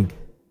winning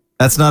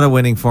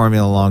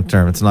formula long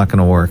term. It's not going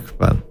to work,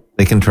 but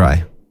they can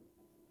try.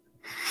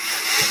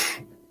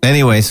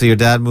 Anyway, so your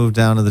dad moved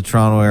down to the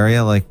Toronto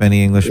area, like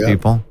many English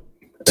people,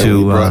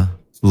 to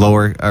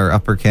lower or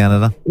upper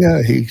Canada.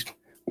 Yeah,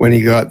 when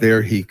he got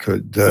there, he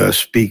could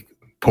speak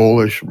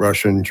Polish,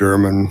 Russian,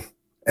 German,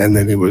 and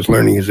then he was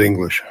learning his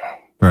English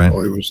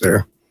while he was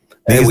there.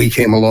 And we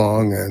came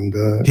along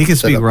and he could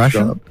speak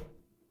Russian?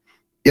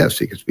 Yes,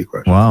 he could speak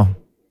Russian. Wow.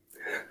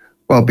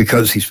 Well,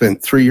 because he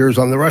spent 3 years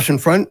on the Russian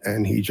front,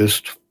 and he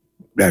just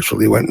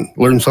naturally went and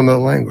learned some of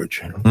the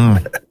language.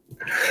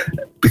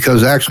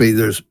 Because actually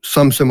there's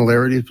some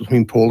similarities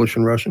between Polish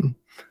and Russian,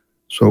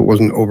 so it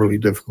wasn't overly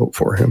difficult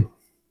for him.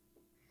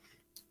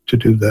 to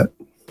do that.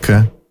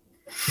 Okay.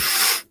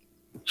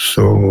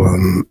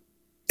 So,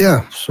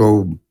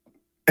 so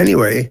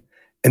anyway,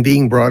 and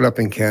being brought up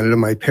in Canada,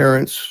 my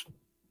parents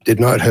did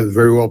not have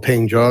very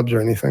well-paying jobs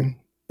or anything.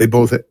 They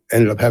both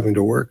ended up having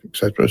to work,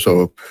 etc.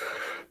 So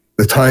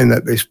the time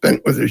that they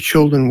spent with their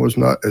children was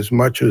not as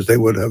much as they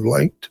would have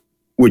liked,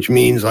 which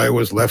means I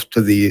was left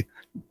to the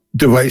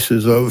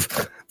devices of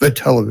the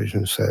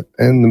television set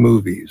and the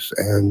movies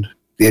and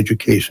the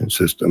education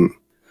system.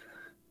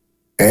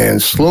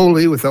 And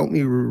slowly, without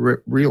me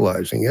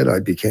realizing it, I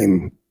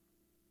became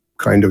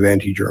kind of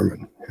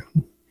anti-German.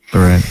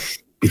 Right.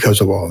 Because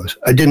of all this.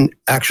 I didn't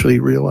actually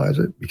realize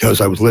it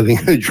because I was living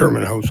in a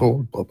German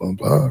household, blah, blah,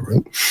 blah,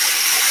 right?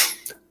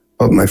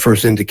 But my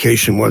first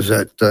indication was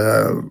at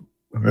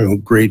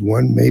grade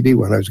 1, maybe,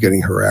 when I was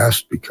getting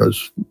harassed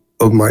because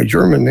of my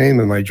German name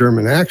and my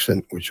German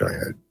accent, which I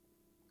had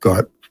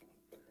got.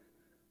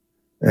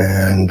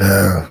 And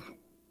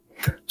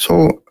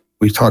so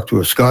we talked to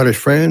a Scottish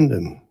friend,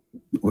 and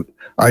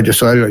I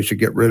decided I should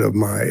get rid of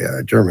my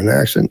German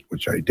accent,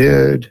 which I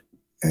did.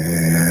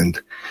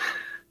 And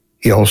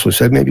he also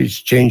said, maybe you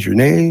should change your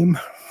name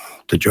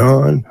to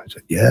John. I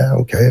said, yeah,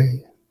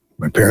 okay.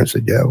 My parents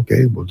said, yeah,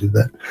 okay, we'll do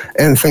that.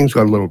 And things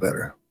got a little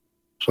better.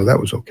 So that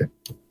was okay.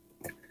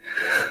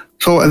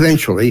 So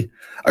eventually,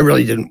 I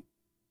really didn't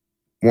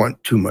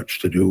want too much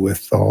to do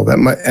with all that.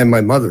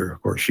 My mother,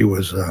 of course, she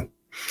was,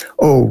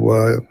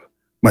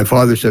 my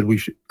father said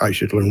I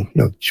should learn,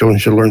 children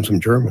should learn some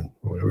German,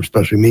 or whatever,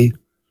 especially me,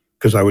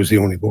 because I was the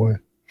only boy.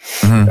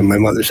 Mm-hmm. And my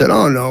mother said,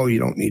 oh, no, you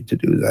don't need to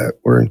do that.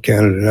 We're in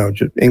Canada now.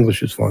 Just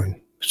English is fine.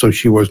 So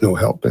she was no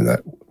help in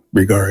that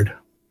regard.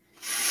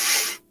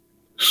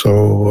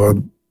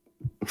 So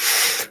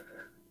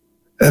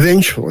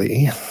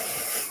eventually,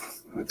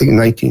 I think in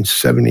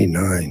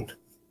 1979,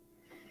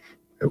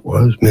 it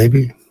was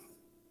maybe,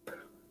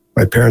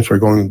 my parents were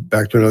going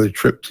back to another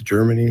trip to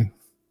Germany,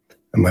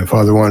 and my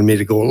father wanted me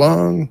to go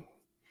along.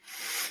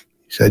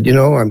 He said,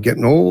 I'm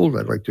getting old.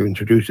 I'd like to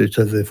introduce you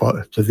to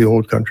the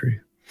old country,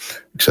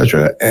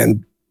 etc.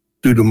 And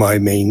due to my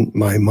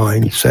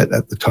mindset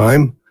at the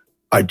time,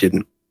 I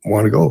didn't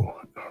want to go.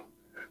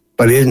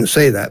 But he didn't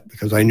say that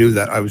because I knew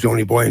that I was the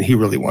only boy and he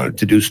really wanted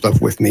to do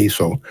stuff with me.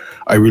 So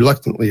I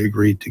reluctantly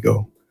agreed to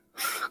go.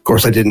 Of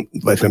course, I didn't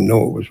let him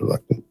know it was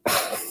reluctant.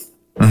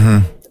 Mm-hmm.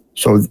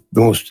 So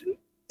the most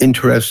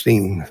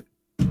interesting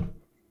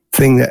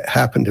thing that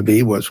happened to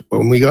me was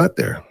when we got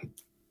there.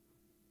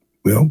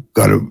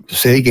 Got to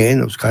say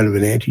again, it was kind of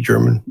an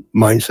anti-German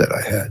mindset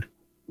I had,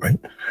 right?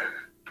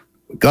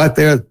 Got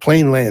there, the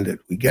plane landed.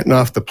 We getting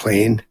off the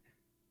plane,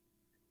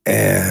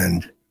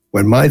 and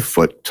when my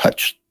foot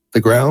touched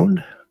the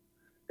ground,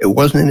 it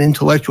wasn't an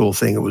intellectual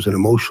thing, it was an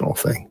emotional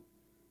thing.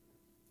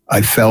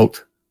 I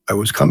felt I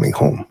was coming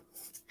home.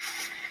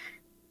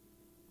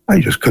 I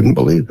just couldn't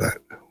believe that.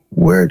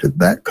 Where did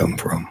that come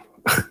from?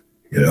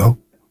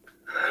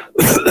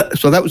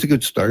 So that was a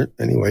good start,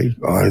 anyway,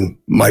 on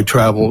my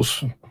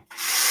travels.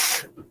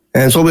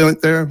 And so we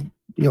went there,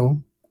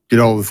 did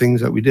all the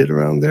things that we did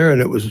around there, and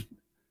it was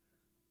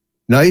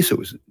nice. It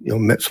was,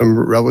 met some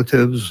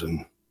relatives,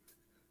 and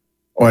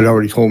I'd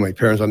already told my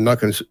parents I'm not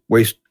going to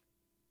waste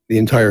the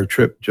entire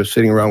trip just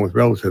sitting around with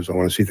relatives. I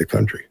want to see the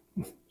country.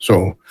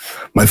 So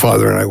my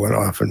father and I went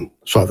off and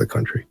saw the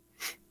country,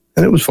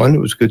 and it was fun.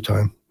 It was a good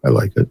time. I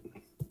liked it.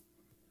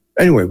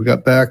 Anyway, we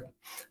got back,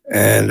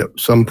 and at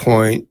some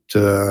point,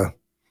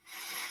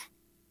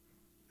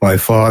 my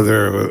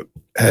father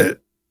had,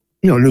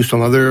 knew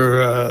some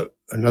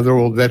another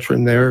old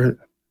veteran there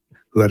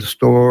who had a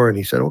store, and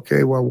he said,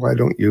 okay, well, why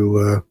don't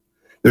you,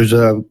 there's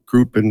a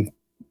group in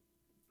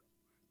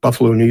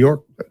Buffalo, New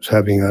York, that's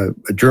having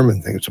a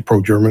German thing. It's a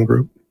pro-German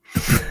group.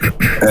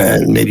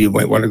 And maybe you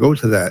might want to go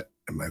to that.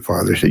 And my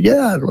father said,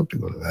 yeah, I'd love to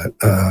go to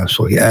that.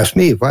 So he asked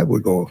me if I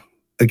would go.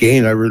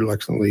 Again, I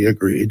reluctantly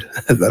agreed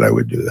that I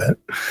would do that.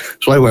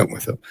 So I went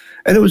with him.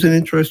 And it was an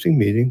interesting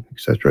meeting,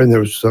 etc. And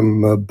there was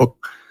some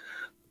book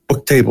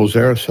tables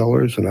there,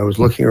 sellers, and I was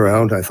looking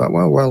around. I thought,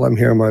 well, I'm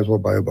here, I might as well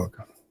buy a book.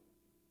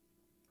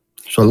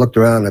 So I looked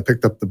around, I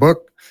picked up the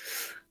book,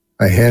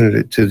 I handed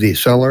it to the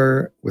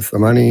seller with the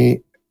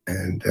money,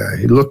 and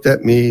he looked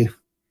at me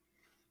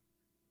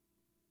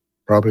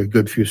probably a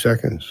good few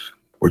seconds,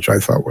 which I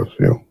thought was,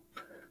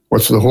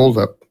 what's the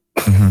holdup?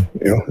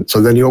 Mm-hmm.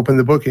 So then he opened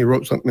the book, he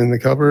wrote something in the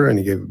cover, and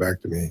he gave it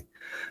back to me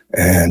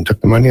and took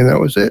the money, and that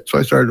was it. So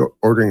I started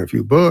ordering a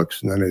few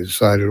books, and then I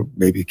decided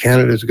maybe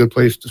Canada is a good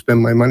place to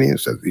spend my money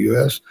instead of the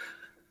U.S.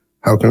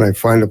 How can I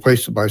find a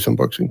place to buy some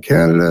books in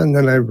Canada? And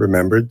then I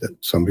remembered that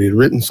somebody had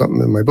written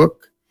something in my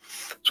book.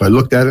 So I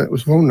looked at it, it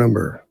was a phone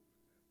number.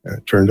 And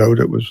it turned out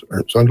it was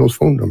Ernst Zundl's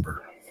phone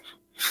number.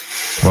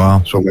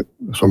 Wow. So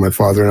my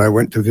father and I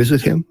went to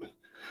visit him,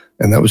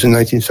 and that was in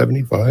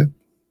 1975.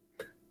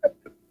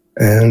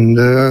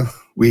 And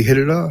we hit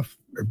it off.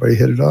 Everybody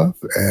hit it off,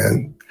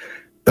 and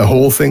the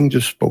whole thing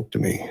just spoke to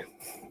me.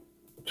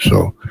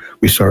 So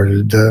we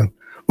started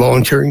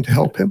volunteering to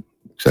help him,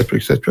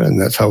 et cetera, and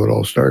that's how it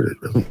all started,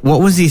 really.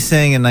 What was he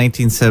saying in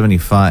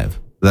 1975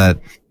 that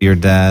your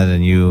dad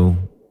and you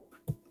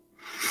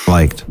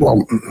liked?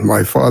 Well,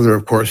 my father,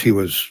 of course, he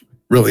was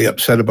really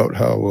upset about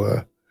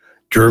how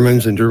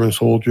Germans and German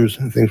soldiers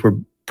and things were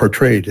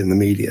portrayed in the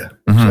media,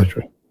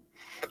 etc.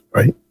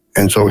 Right?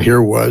 And so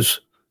here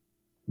was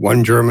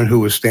one German who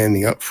was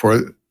standing up for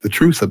the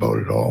truth about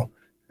it all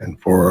and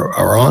for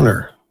our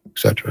honor,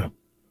 etc.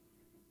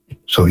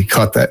 So he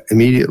caught that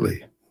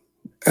immediately.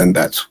 And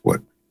that's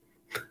what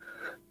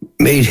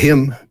made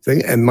him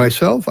think. And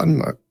myself, I'm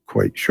not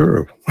quite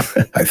sure.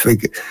 I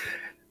think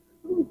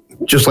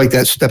just like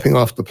that stepping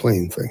off the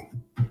plane thing.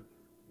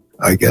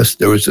 I guess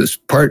there was this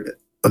part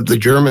of the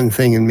German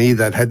thing in me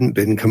that hadn't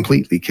been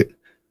completely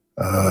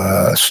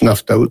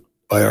snuffed out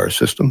by our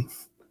system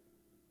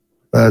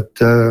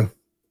that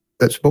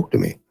spoke to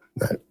me.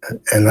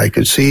 And I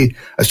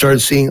started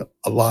seeing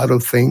a lot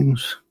of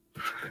things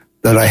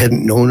that I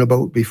hadn't known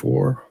about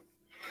before.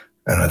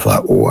 And I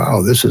thought, oh,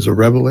 wow, this is a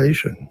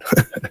revelation,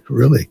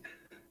 really.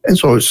 And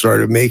so it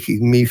started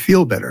making me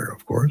feel better,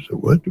 of course,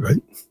 it would,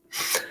 right?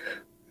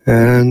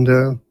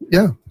 And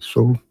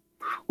so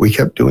we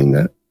kept doing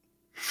that.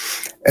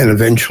 And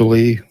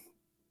eventually,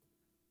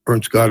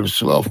 Ernst got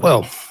himself,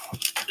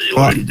 he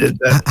already did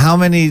that. How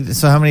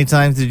many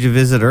times did you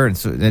visit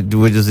Ernst?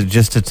 Was it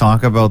just to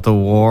talk about the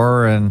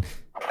war and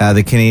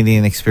the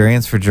Canadian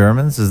experience for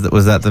Germans?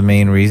 Was that the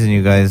main reason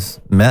you guys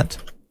met?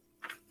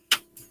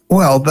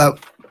 Well,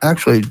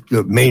 actually,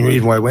 the main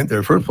reason why I went there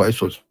in the first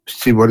place was to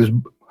see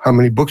how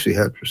many books he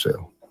had for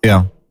sale.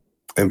 Yeah.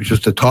 And it was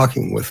just a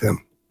talking with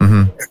him,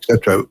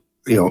 etc.,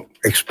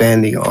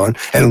 expanding on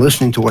and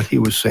listening to what he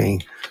was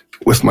saying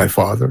with my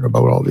father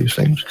about all these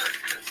things.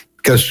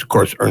 Because, of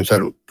course, Ernst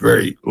had a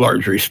very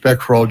large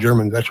respect for all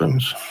German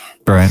veterans.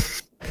 Right.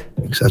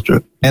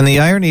 Etc. And the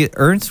irony,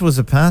 Ernst was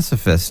a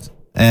pacifist.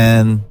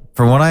 And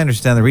from what I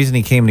understand, the reason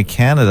he came to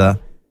Canada,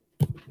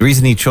 the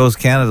reason he chose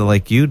Canada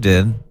like you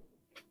did,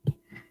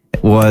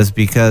 was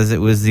because it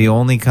was the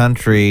only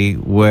country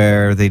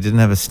where they didn't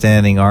have a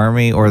standing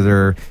army, or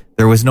there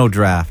was no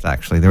draft,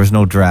 actually. There was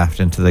no draft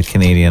into the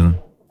Canadian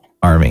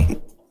army.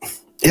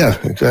 Yeah,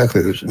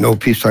 exactly. There's no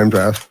peacetime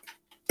draft.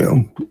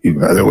 You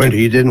either went or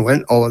you didn't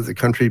went. All of the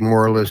countries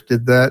more or less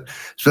did that,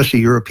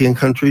 especially European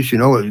countries.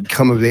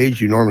 Come of age,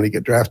 you normally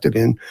get drafted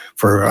in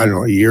for,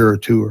 a year or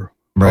two or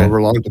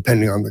however long,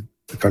 depending on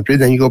the country.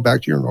 Then you go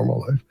back to your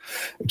normal life,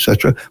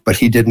 etc. But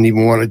he didn't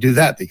even want to do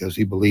that because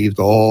he believed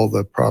all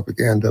the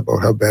propaganda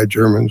about how bad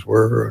Germans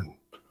were and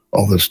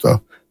all this stuff.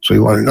 So he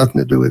wanted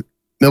nothing to do with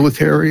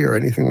military or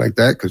anything like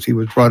that because he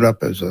was brought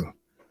up as a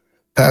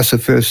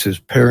pacifist. His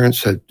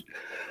parents had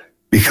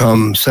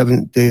become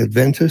Seventh-day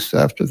Adventists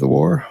after the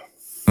war.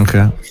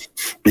 Okay.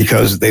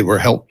 Because they were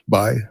helped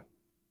by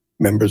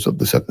members of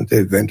the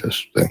Seventh-day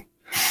Adventist thing.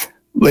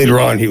 Later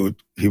on, he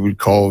would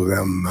call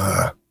them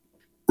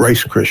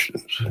rice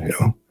Christians,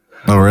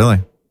 Oh, really?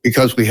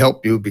 Because we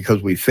helped you,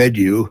 because we fed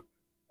you,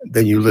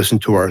 then you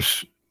listened to our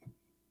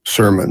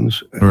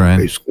sermons. Right.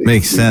 Basically,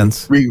 makes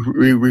sense. We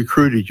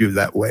recruited you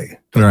that way.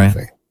 Right.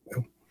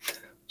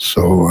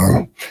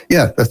 So,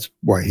 that's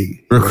why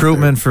he...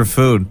 Recruitment for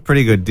food.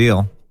 Pretty good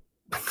deal.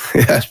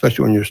 Yeah,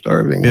 especially when you're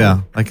starving.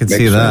 Yeah, I can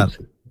see that.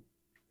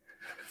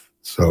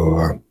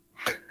 So,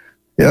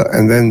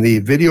 and then the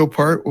video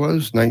part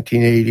was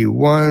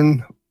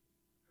 1981.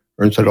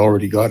 Ernst had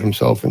already got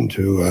himself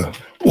into a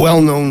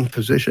well-known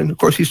position. Of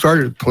course, he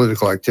started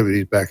political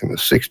activities back in the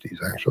 60s,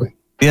 actually.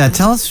 Yeah,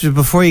 tell us,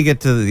 before you get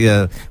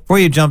to before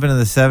you jump into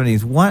the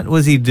 70s, what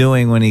was he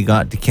doing when he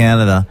got to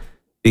Canada?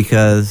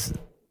 Because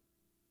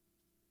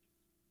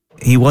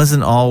he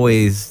wasn't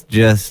always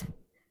just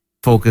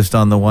focused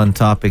on the one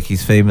topic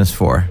he's famous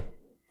for.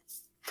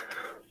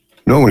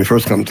 No, when he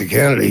first came to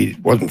Canada, he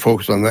wasn't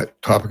focused on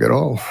that topic at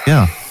all.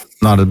 Yeah,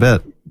 not a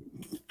bit.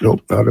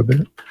 Nope, not a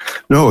bit.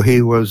 No,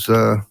 he was...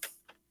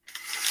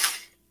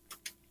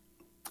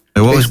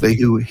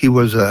 basically, he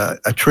was a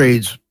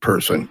trades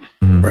person,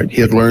 right?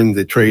 He had learned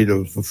the trade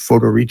of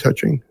photo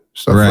retouching,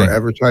 stuff for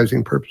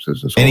advertising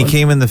purposes and so on. And he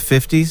came in the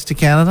 50s to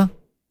Canada?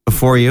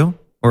 Before you?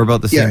 Or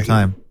about the same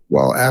time?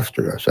 Well,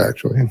 after us,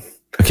 actually.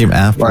 It came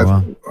after,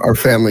 wow. Our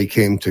family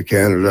came to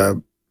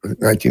Canada in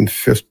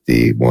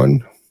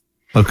 1951.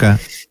 Okay.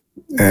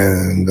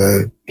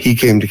 And he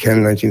came to Canada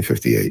in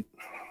 1958.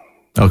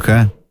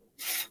 Okay.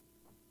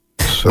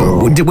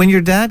 So, when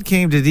your dad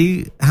came,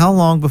 how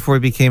long before he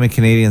became a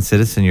Canadian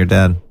citizen, your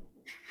dad?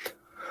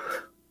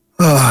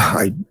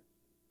 I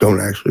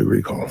don't actually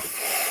recall.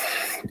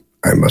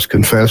 I must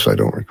confess, I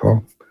don't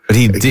recall. But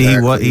he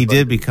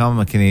did become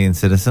a Canadian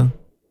citizen?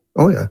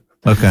 Oh, yeah.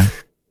 Okay.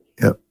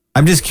 Yep.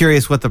 I'm just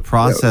curious what the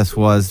process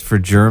was for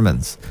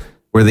Germans.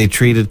 Were they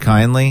treated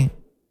kindly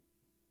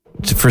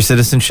for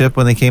citizenship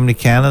when they came to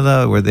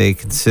Canada? Were they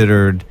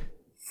considered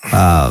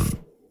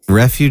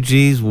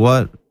refugees?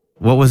 What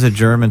was a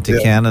German to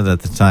Canada at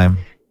the time?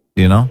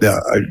 Do you know? Yeah,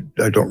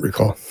 I don't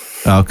recall.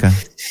 Oh, okay.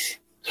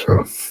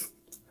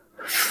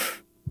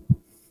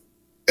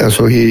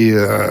 So he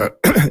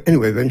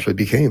anyway eventually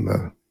became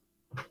a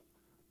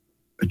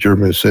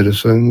German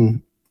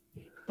citizen.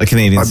 A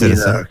Canadian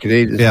citizen.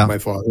 Canadian, my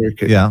father.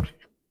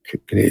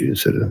 Canadian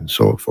citizen, and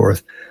so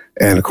forth.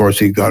 And of course,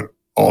 he got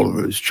all of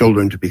his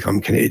children to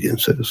become Canadian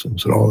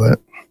citizens and all that.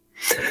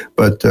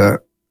 But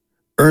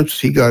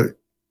Ernst, he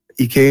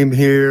came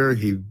here,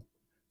 he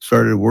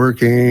started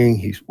working,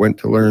 he went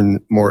to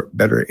learn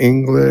better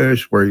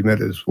English, where he met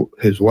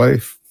his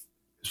wife,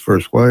 his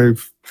first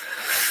wife.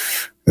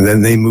 And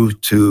then they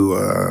moved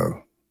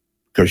to,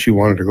 because she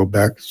wanted to go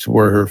back to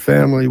where her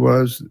family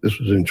was. This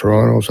was in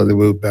Toronto, so they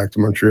moved back to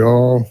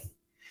Montreal.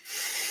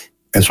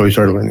 And so he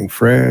started learning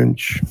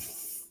French.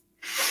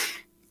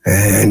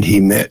 And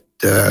he met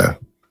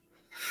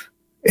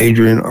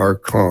Adrian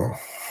Arcand.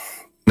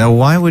 Now,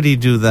 why would he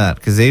do that?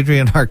 Because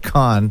Adrian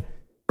Arcand,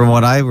 from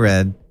what I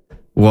read,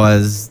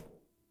 was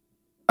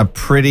a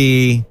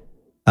pretty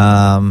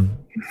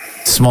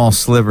small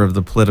sliver of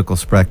the political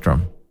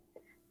spectrum.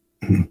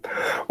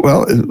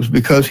 Well, it was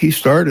because he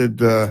started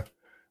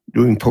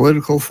doing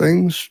political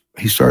things.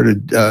 He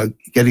started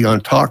getting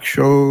on talk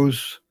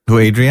shows. Who,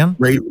 Adrian?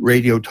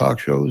 Radio talk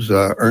shows.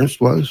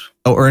 Ernst was.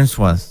 Oh, Ernst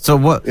was. So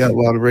what? Yeah, a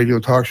lot of radio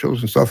talk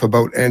shows and stuff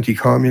about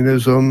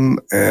anti-communism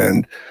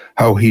and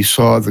how he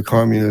saw the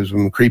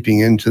communism creeping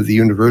into the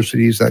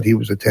universities that he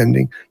was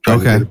attending, trying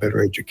to get a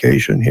better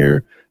education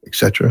here,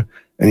 etc.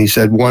 And he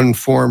said one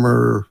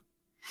former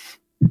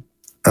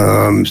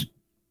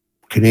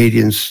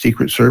Canadian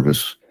Secret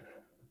Service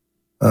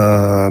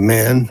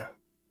man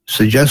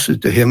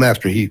suggested to him,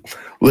 after he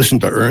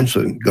listened to Ernst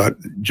and got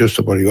just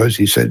what he was,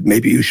 he said,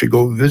 maybe you should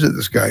go visit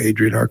this guy,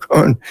 Adrian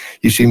Arcand.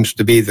 He seems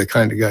to be the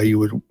kind of guy you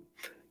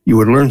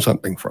would learn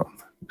something from,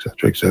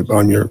 etc. Except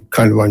on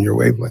your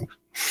wavelength.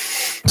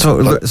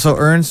 So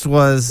Ernst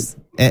was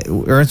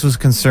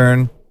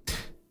concerned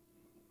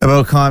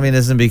about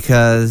communism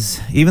because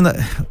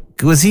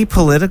was he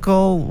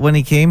political when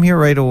he came here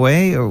right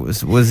away, or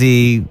was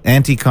he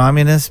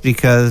anti-communist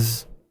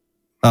because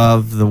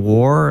of the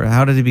war?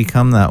 How did he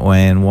become that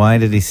way, and why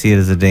did he see it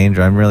as a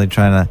danger? I'm really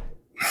trying to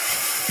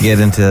get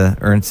into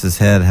Ernst's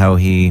head, how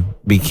he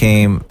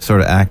became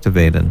sort of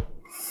activated.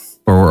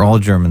 Or were all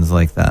Germans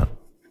like that?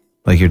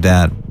 Like your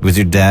dad? Was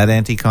your dad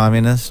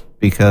anti-communist?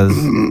 Because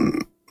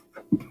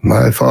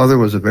my father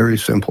was a very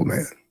simple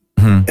man,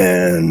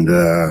 and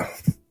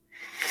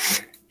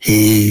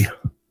he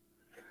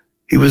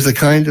was the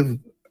kind of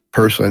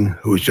person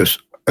who was just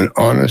an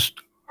honest,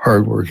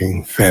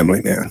 hardworking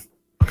family man.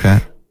 Okay.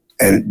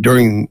 And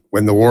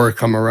when the war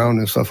come around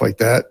and stuff like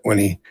that,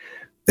 when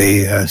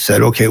they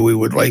said, okay, we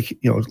would like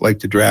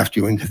to draft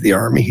you into the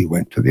army, he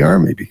went to the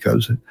army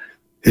because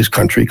his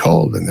country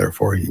called, and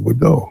therefore he would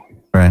go.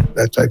 Right.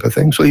 That type of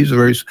thing. So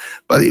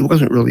but he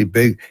wasn't really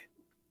big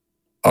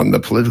on the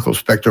political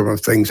spectrum of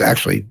things,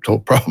 actually, till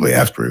probably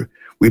after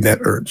we met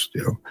Ernst,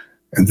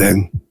 and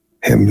then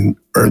him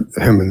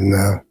and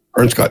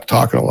Ernst got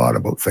talking a lot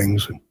about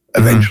things, and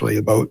eventually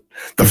about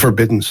the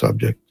forbidden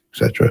subject,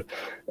 etc.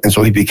 And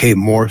so he became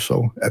more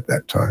so at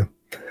that time,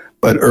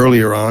 but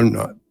earlier on,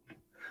 not.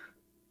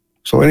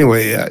 So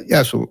anyway,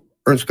 so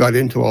Ernst got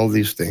into all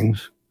these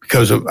things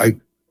because of, I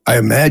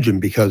imagine,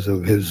 because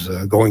of his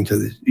going to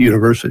the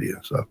university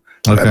and stuff.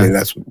 Okay. I mean,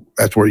 that's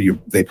where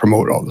they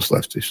promote all this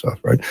lefty stuff,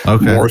 right?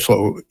 Okay. More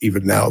so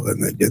even now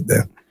than they did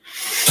then.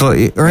 So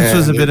Ernst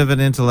was a bit of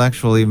an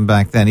intellectual even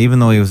back then, even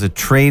though he was a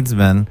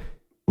tradesman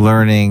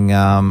learning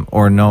or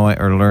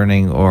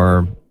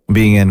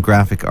being in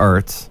graphic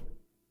arts.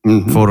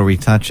 Photo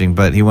retouching,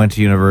 but he went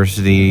to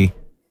university.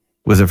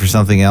 Was it for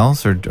something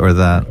else or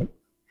that?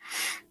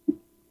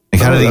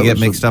 Like, how did he get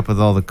mixed up with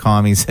all the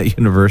commies at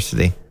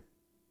university?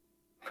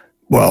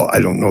 Well, I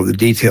don't know the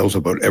details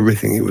about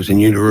everything. He was in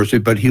university,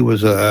 but he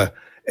was a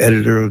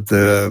editor of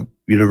the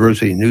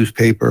university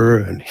newspaper,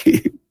 and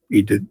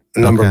he did a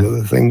number of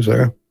other things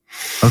there.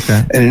 Okay.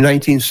 And in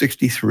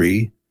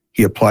 1963,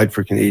 he applied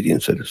for Canadian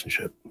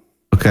citizenship.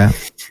 Okay.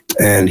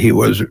 And he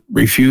was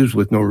refused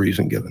with no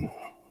reason given.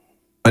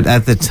 But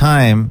at the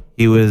time,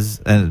 his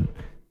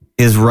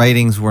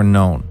writings were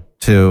known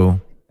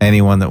to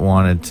anyone that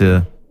wanted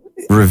to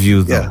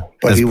review them. Yeah,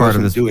 but he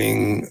wasn't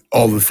doing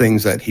all the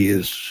things that he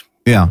is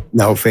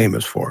now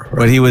famous for. Right?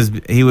 But he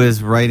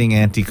was writing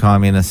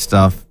anti-communist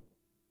stuff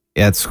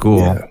at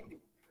school.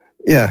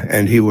 Yeah,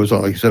 and he was,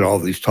 like I said, all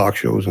these talk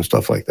shows and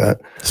stuff like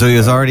that. So he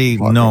was already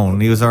known.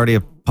 He was already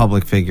a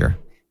public figure.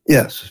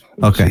 Yes.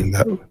 Okay.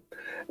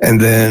 And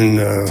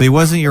then... so he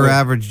wasn't your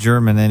average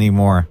German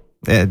anymore.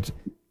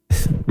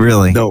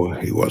 Really? No,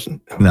 he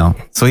wasn't. No.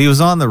 So he was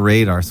on the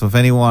radar. So if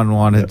anyone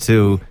wanted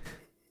to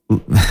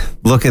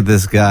look at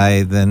this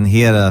guy, then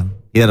he had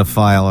a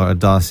file or a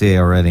dossier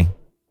already.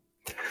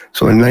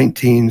 So in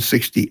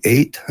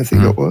 1968, I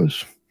think it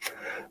was,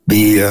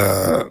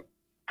 the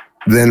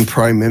then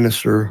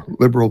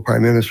Liberal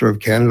Prime Minister of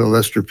Canada,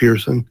 Lester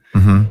Pearson,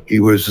 he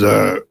was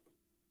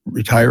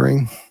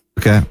retiring.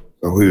 Okay.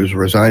 So he was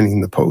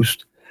resigning the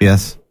post.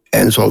 Yes.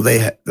 And so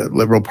the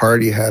Liberal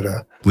Party had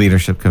a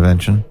leadership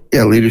convention.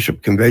 Yeah,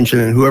 leadership convention,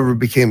 and whoever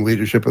became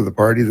leadership of the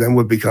party then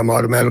would become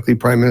automatically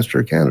Prime Minister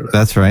of Canada.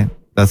 That's right.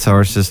 That's how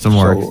our system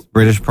works.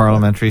 British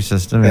parliamentary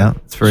system. Yeah,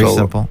 it's very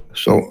simple.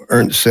 So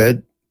Ernst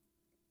said,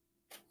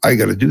 "I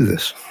got to do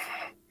this."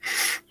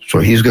 So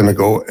he's going to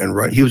go and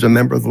run. He was a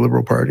member of the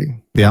Liberal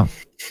Party. Yeah,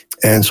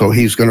 and so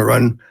he's going to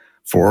run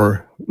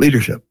for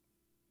leadership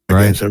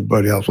against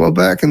everybody else. Well,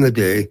 back in the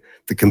day,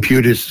 the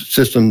computer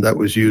system that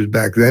was used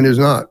back then is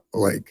not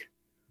like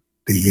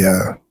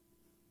the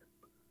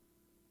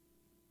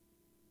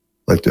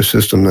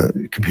system,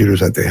 that computers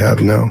that they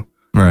have now.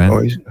 Right.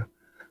 Always,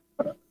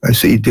 I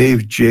see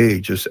Dave J.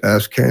 just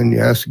asked, can you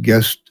ask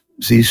guest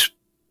Sie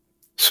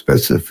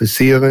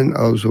spezifizieren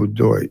also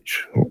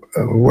Deutsch?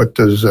 What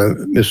does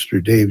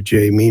Mr. Dave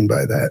J. mean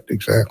by that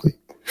exactly?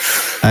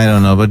 I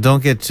don't know, but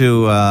don't get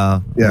too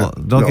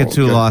get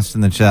too lost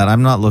in the chat.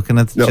 I'm not looking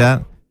at the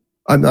chat.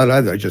 I'm not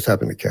either. I just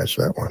happened to catch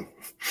that one.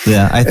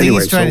 Yeah, I think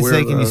he's trying to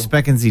say, can you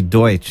sprechen Sie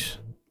Deutsch?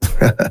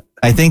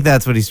 I think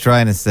that's what he's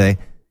trying to say.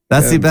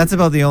 That's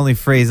about the only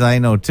phrase I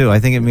know too. I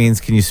think it means,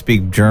 can you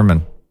speak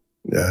German?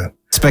 Yeah.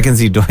 Sprechen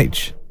Sie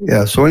Deutsch.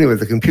 Yeah. So anyway,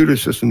 the computer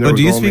system.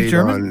 Do you speak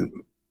German?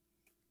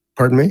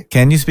 Pardon me?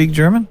 Can you speak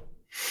German?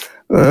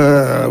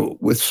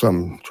 With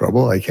some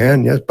trouble, I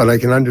can, yes, but I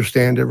can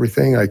understand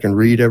everything. I can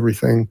read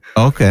everything.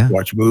 Okay.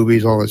 Watch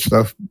movies, all that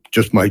stuff.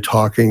 Just my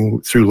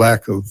talking through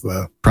lack of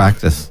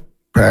practice.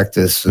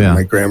 And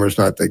my grammar's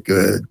not that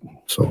good.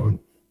 So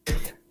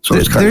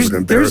it's kind of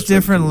an there's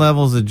different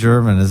levels of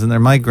German, isn't there?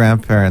 My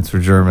grandparents were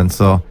German,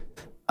 so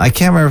I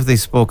can't remember if they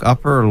spoke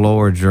upper or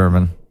lower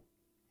German.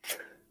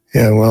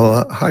 Yeah,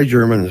 well, High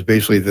German is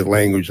basically the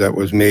language that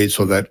was made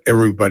so that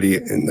everybody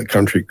in the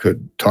country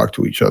could talk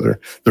to each other.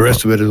 The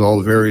rest of it is all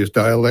the various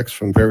dialects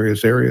from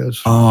various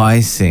areas. Oh, I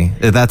see.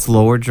 That's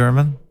Lower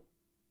German?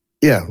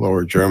 Yeah,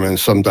 Lower German.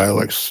 Some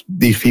dialects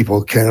these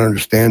people can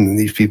understand and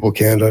these people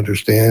can't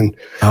understand.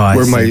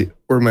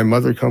 Where my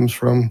mother comes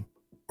from,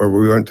 where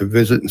we went to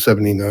visit in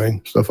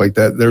 79, stuff like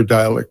that, their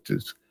dialect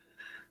is,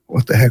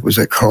 what the heck was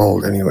it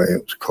called anyway?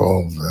 It was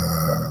called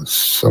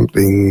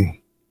something...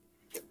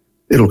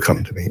 It'll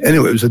come to me.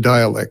 Anyway, it was a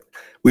dialect.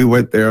 We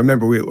went there. I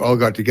remember we all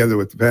got together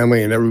with the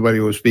family and everybody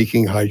was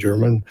speaking High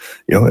German,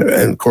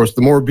 and of course,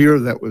 the more beer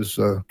that was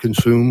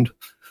consumed,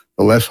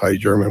 the less High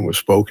German was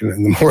spoken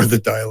and the more the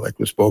dialect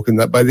was spoken.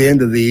 That by the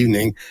end of the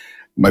evening,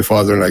 my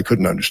father and I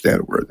couldn't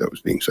understand a word that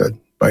was being said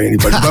by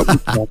anybody.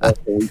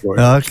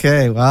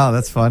 Okay. Wow.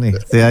 That's funny.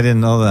 See, I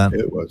didn't know that.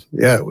 It was.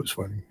 Yeah, it was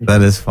funny.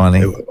 That is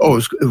funny. It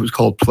was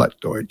called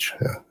Pleckdeutsch.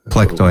 Yeah,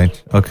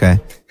 Pleckdeutsch. Okay.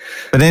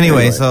 But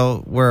anyway,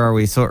 so where are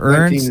we? So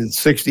Ernst,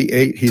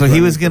 1968.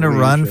 He was going to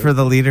run for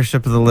the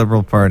leadership of the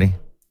Liberal Party.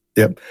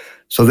 Yep.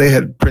 So they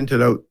had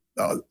printed out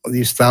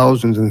these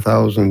thousands and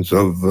thousands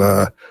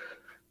of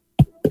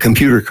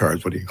computer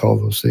cards. What do you call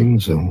those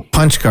things?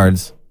 Punch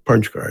cards.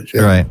 Punch cards.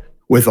 Yeah. Right.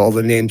 With all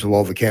the names of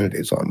all the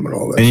candidates on them and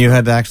all that. And you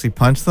had to actually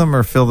punch them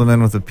or fill them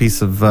in with a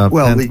piece of you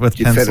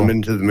fed them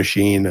into the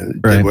machine and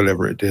it did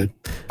whatever it did.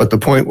 But the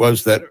point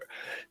was that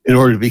in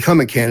order to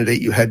become a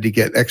candidate, you had to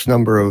get X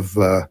number of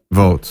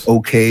votes,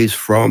 OKs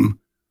from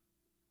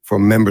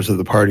members of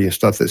the party and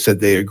stuff that said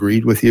they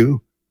agreed with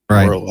you,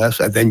 more or less,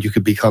 and then you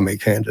could become a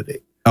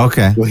candidate.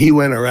 Okay. Well, he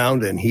went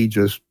around and he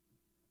just,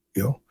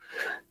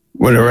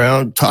 went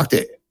around, talked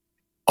to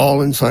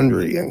all and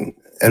sundry, and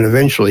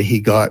eventually he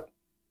got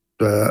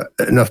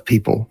enough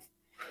people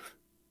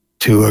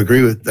to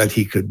agree with that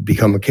he could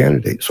become a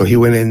candidate. So he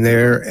went in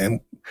there, and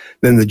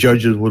then the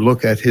judges would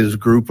look at his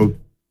group of,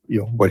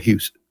 what he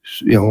was,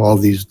 all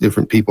these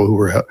different people who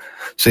were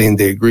saying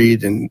they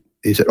agreed, and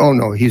they said, oh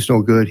no, he's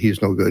no good,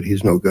 he's no good,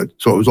 he's no good.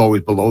 So it was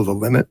always below the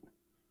limit.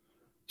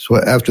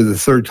 So after the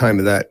third time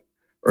of that,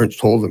 Ernst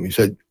told him, he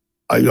said,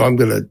 I'm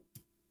going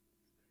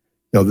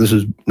to, this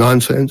is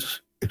nonsense,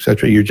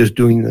 etc. You're just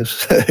doing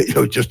this,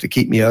 just to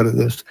keep me out of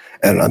this.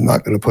 And I'm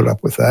not going to put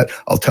up with that.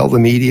 I'll tell the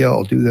media,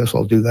 I'll do this,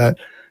 I'll do that,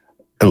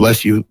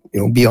 unless you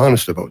be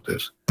honest about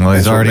this. Well,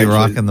 he's already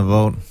rocking the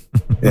vote.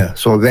 Yeah.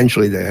 So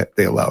eventually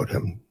they allowed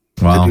him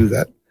to do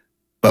that.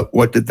 But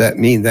what did that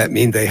mean? That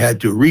mean they had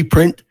to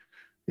reprint,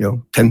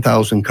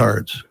 10,000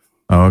 cards.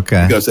 Oh,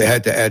 okay. Because they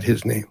had to add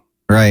his name.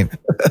 Right.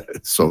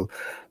 So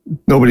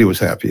nobody was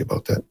happy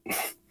about that.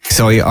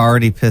 So he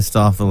already pissed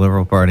off the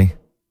Liberal Party.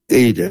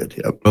 He did,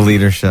 yep. The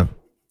leadership.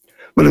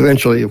 But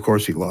eventually, of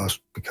course, he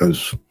lost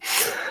because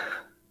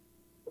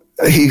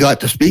he got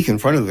to speak in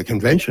front of the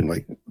convention,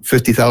 like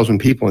 50,000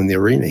 people in the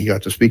arena. He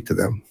got to speak to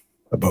them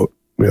about,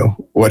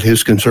 what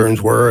his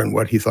concerns were and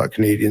what he thought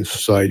Canadian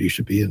society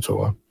should be and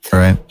so on.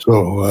 Right.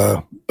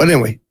 So, but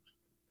anyway,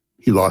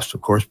 he lost, of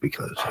course,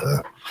 because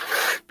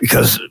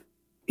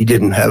he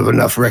didn't have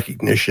enough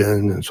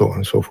recognition and so on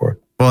and so forth.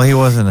 Well, he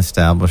was an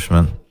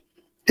establishment.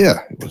 Yeah,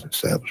 it was an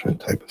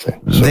establishment type of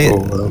thing.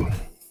 So,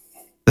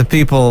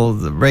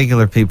 the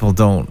regular people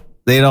don't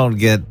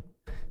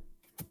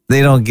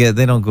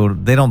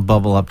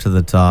bubble up to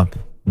the top.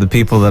 The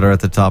people that are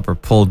at the top are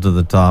pulled to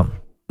the top.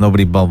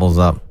 Nobody bubbles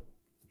up.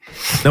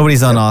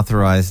 Nobody's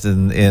unauthorized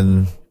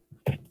in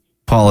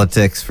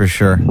politics for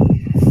sure.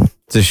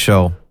 It's a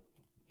show.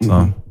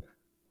 So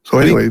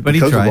anyway,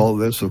 because of all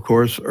this, of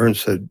course,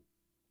 Ernst had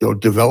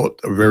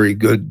developed a very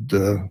good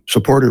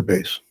supporter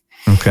base.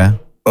 Okay.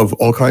 Of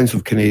all kinds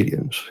of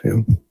Canadians.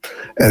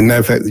 And matter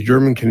of fact, the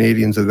German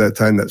Canadians at that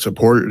time that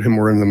supported him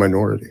were in the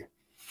minority.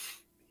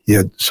 He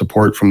had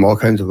support from all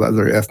kinds of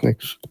other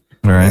ethnics.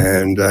 Right.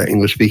 and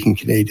English-speaking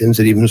Canadians,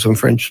 and even some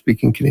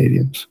French-speaking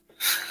Canadians,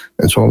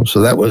 and so on. So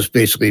that was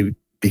basically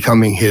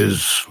becoming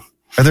his.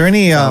 Are there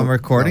any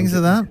recordings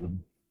of that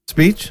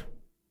speech?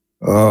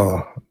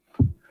 Oh,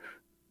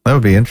 that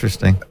would be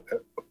interesting.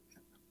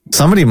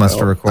 Somebody must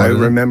have recorded.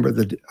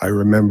 I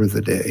remember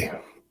the day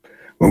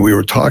when we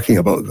were talking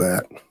about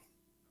that,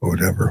 or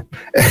whatever.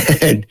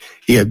 And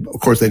he had, of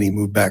course, then he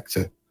moved back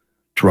to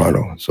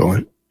Toronto and so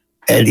on.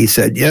 And he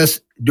said, yes,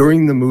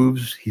 during the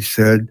moves, he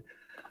said,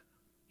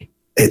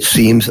 it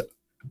seems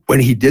when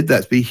he did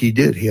that speech, he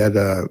had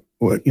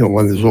one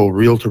of those old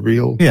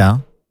reel-to-reel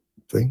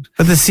things.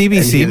 But the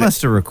CBC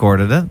must have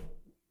recorded it.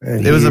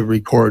 And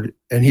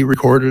he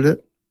recorded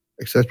it,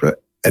 etc.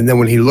 And then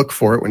when he looked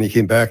for it, when he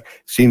came back, it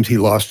seems he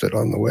lost it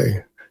on the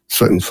way.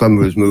 So in some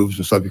of his moves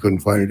and stuff, he couldn't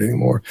find it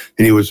anymore.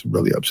 And he was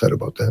really upset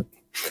about that.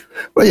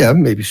 But yeah,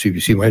 maybe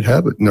CBC might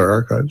have it in their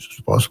archives. It's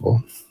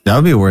possible. That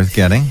would be worth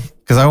getting.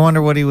 Because I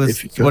wonder what he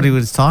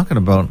was talking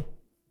about.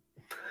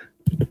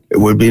 It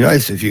would be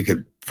nice if you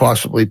could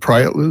possibly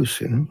pry it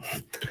loose,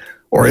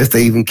 or if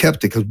they even kept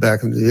it, because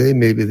back in the day,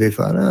 maybe they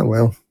thought,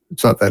 well,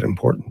 it's not that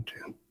important.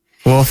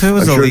 Well, if it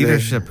was a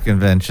leadership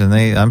convention,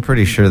 I'm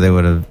pretty sure they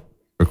would have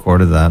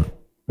recorded that.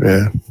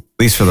 Yeah. At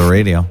least for the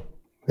radio.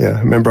 Yeah.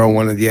 I remember on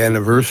one of the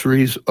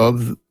anniversaries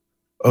of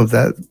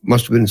that,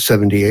 must have been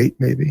 78,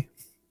 maybe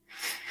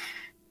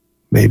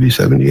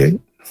 78.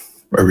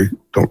 I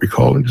don't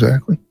recall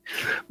exactly.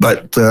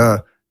 But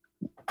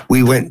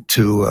we went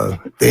to,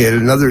 they had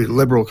another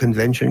Liberal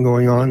convention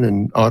going on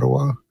in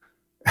Ottawa.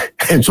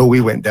 And so we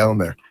went down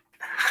there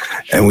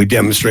and we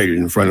demonstrated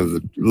in front of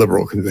the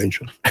Liberal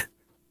convention.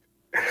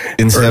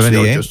 In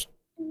 78?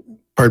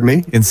 Pardon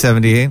me? In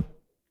 78?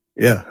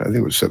 Yeah, I think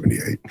it was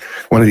 78.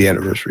 One of the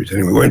anniversaries.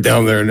 Anyway, we went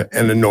down there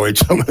and annoyed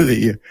some of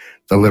the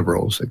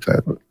Liberals, et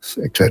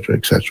cetera,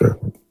 et cetera.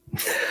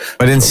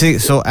 But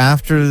so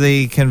after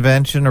the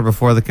convention or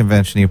before the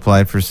convention, you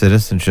applied for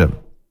citizenship?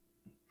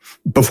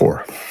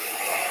 Before.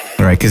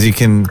 All right, because you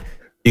cannot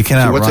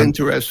run.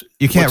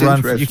 You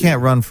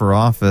can't run for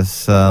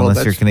office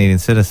unless you're a Canadian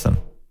citizen.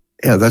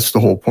 Yeah, that's the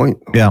whole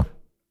point. Yeah,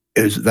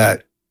 is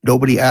that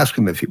nobody asked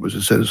him if he was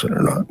a citizen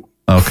or not.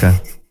 Okay,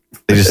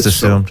 they just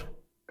assumed.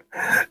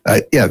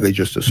 They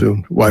just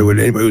assumed. Why would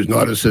anybody who's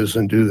not a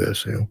citizen do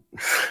this?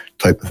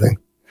 Type of thing.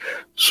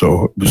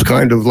 So it was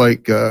kind of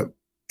like,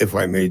 if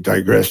I may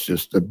digress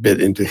just a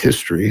bit into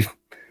history.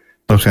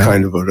 Okay.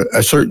 Kind of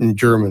a certain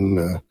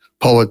German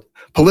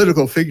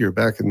political figure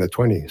back in the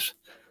 1920s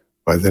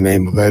by the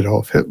name of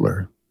Adolf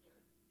Hitler.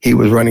 He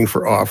was running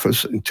for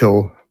office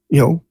until,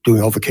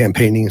 doing all the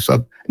campaigning and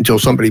stuff, until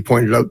somebody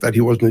pointed out that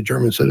he wasn't a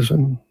German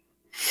citizen.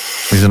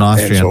 He's an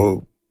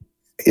Austrian.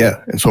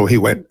 And so he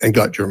went and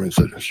got German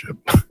citizenship.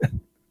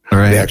 All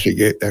right. They actually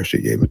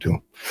gave it to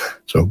him.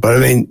 So, but I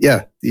mean,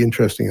 the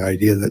interesting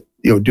idea that,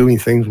 doing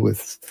things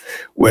with,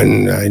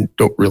 when I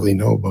don't really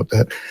know about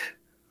that,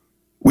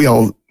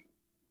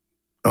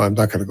 I'm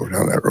not going to go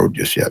down that road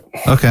just yet.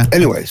 Okay.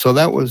 Anyway, so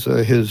that was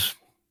his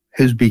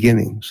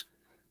beginnings.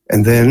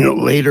 And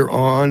then later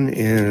on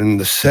in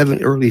the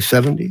early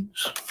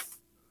 70s,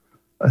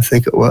 I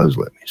think it was,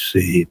 let me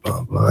see,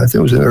 I think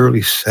it was in the early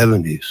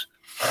 70s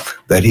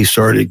that he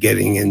started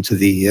getting into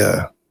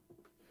the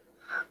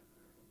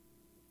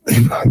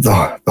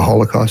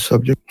Holocaust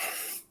subject.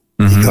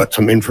 Mm-hmm. He got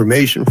some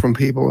information from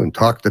people and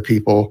talked to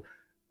people,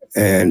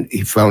 and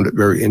he found it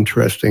very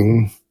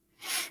interesting.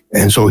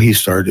 And so he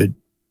started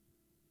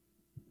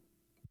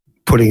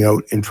putting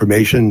out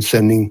information,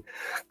 sending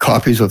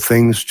copies of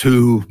things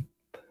to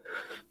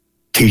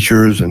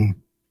teachers and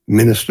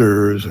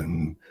ministers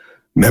and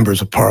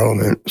members of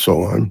parliament and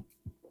so on.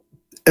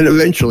 And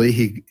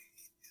eventually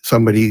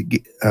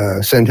somebody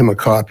sent him a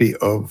copy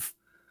of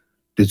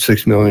Did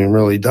 6 Million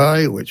Really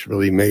Die?, which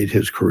really made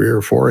his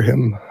career for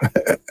him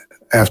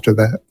after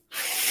that.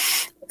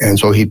 And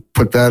so he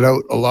put that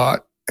out a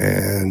lot.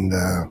 And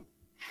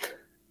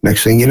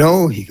next thing you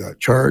know, he got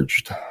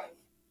charged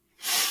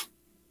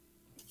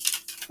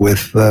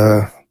with,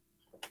 that's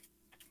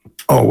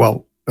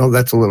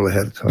a little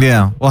ahead of time.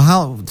 Yeah.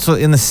 Well, so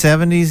in the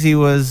 70s, he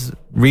was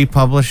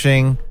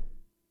republishing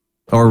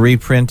or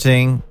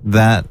reprinting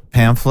that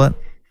pamphlet?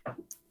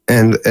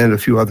 And a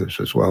few others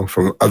as well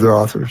from other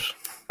authors.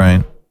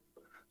 Right.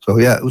 So,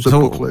 it was a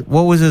booklet.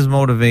 What was his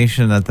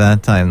motivation at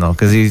that time, though?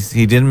 Because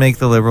he didn't make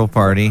the Liberal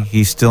Party.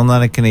 He's still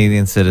not a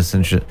Canadian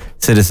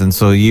citizen,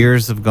 so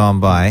years have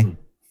gone by.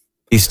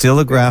 He's still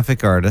a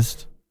graphic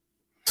artist.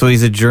 So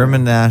he's a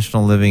German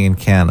national living in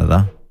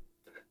Canada.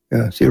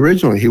 Yeah. See,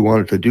 originally he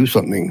wanted to do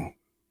something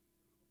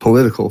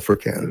political for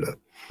Canada.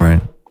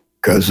 Right.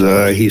 Because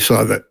he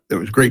saw that there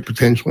was great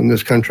potential in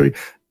this country,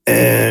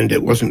 and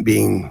it wasn't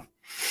being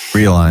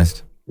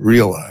realized.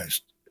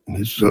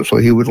 So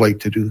he would like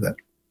to do that.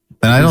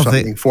 And I don't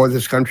think for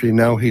this country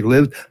now he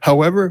lived.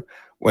 However,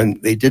 when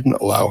they didn't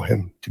allow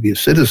him to be a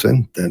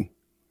citizen, then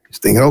he's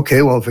thinking,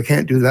 okay, well, if I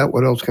can't do that,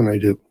 what else can I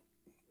do?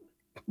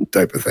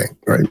 Type of thing,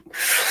 right?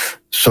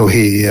 So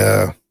he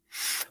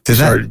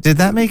did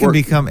that make him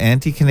become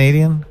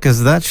anti-Canadian?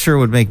 Because that sure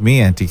would make me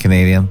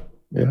anti-Canadian.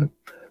 Yeah.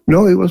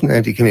 No, he wasn't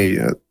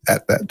anti-Canadian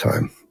at that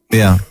time.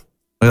 Yeah.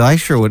 Well, I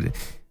sure would.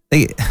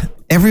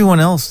 Everyone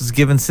else is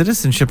given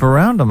citizenship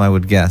around him, I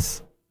would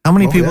guess. How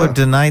many people are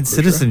denied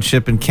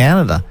citizenship in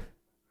Canada?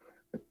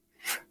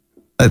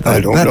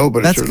 I don't know,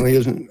 but it certainly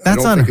isn't.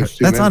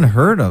 That's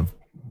unheard of.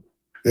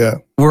 Yeah.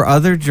 Were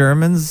other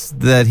Germans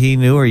that he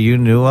knew or you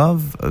knew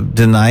of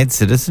denied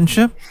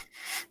citizenship?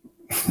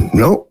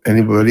 No,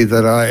 anybody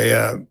that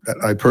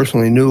I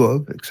personally knew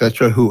of,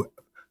 etc., who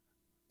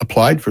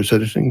applied for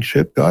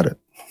citizenship got it.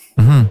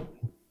 Mm-hmm.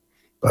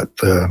 But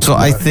so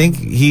I think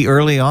he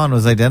early on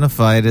was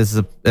identified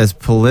as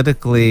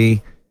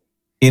politically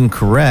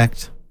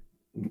incorrect,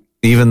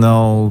 even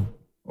though,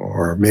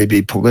 or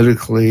maybe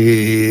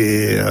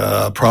politically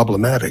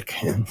problematic.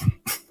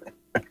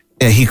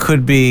 Yeah, he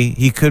could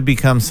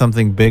become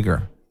something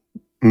bigger.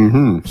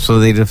 Mm-hmm. So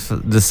they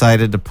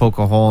decided to poke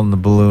a hole in the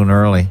balloon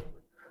early.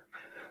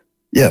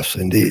 Yes,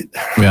 indeed.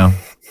 Yeah.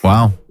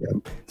 Wow.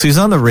 Yep. So he's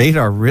on the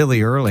radar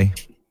really early.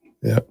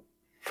 Yeah.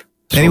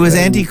 And he was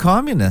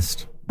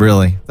anti-communist,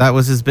 really. That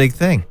was his big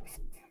thing.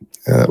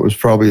 That was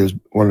probably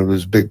one of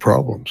his big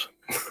problems.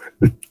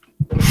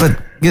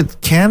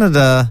 But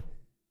Canada,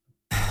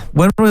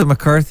 when was the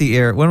McCarthy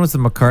era? When was the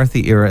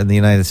McCarthy era in the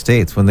United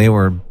States? When they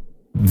were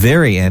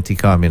very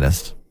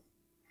anti-communist,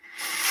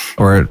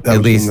 or that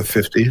at least in the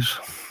 50s.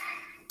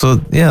 So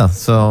yeah,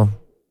 so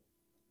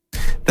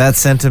that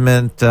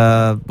sentiment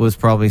was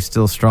probably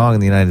still strong in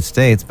the United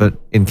States, but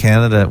in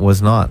Canada it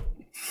was not.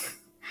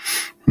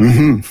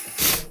 Mm-hmm.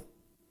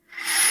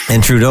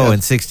 And Trudeau in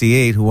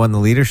 '68, who won the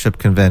leadership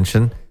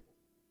convention,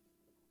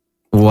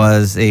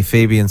 was a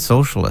Fabian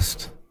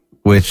socialist,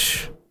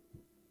 which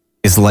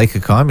is like a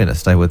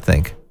communist, I would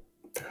think.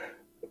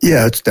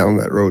 Yeah, it's down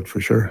that road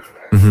for sure.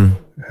 Mm-hmm.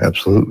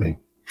 Absolutely.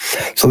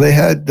 So they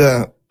had,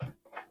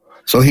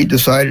 so he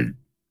decided,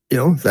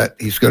 that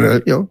he's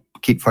going to,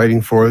 keep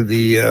fighting for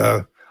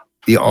the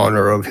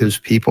honor of his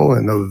people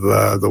and of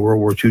the World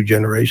War II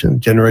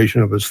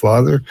generation of his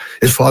father.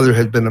 His father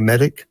had been a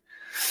medic.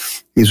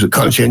 He's a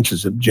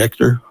conscientious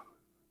objector,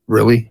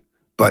 really,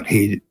 but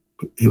he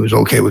was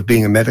okay with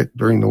being a medic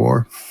during the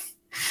war.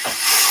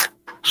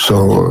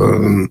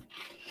 So,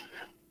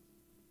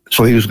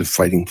 so he was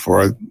fighting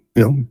for,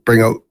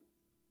 bring out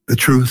the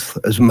truth,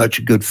 as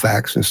much good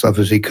facts and stuff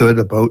as he could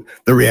about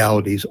the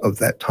realities of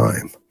that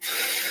time,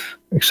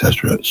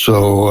 etc.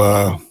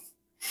 So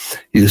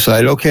he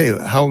decided, okay,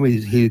 how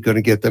is he going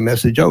to get the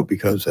message out?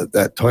 Because at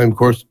that time, of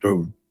course,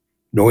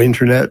 no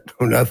internet,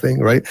 no nothing,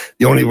 right?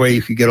 The only way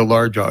you could get a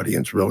large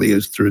audience really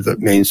is through the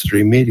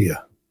mainstream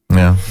media.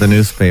 Yeah, the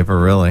newspaper,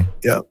 really.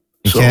 Yeah.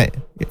 You can't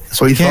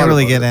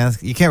really get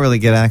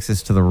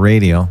access to the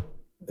radio.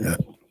 Yeah.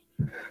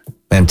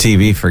 And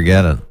TV,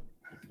 forget it.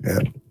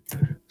 Yeah.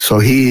 So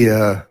he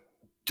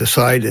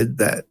decided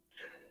that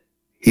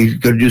he's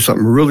going to do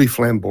something really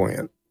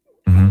flamboyant.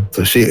 Mm-hmm.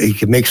 So see, he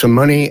could make some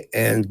money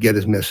and get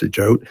his message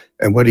out.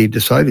 And what he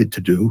decided to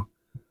do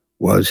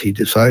was he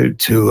decided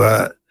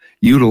to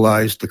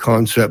utilize the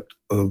concept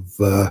of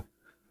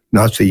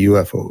Nazi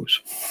UFOs.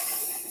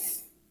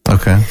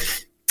 Okay.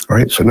 All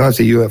right. So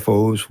Nazi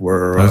UFOs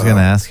were... I was going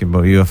to ask you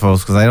about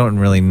UFOs because I don't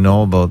really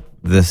know about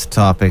this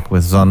topic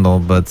with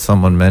Zundel, but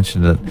someone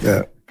mentioned it.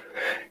 Yeah.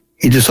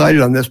 He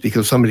decided on this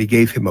because somebody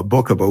gave him a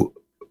book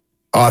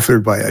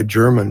authored by a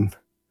German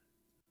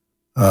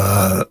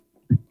author,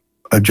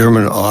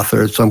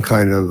 some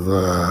kind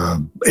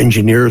of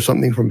engineer or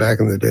something from back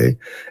in the day.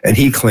 And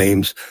he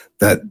claims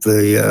that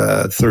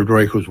the Third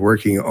Reich was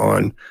working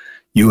on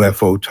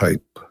UFO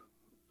type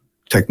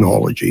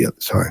technology at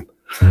the time.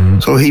 Mm-hmm.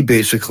 So he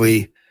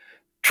basically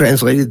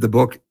translated the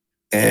book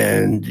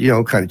and,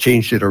 kind of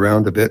changed it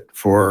around a bit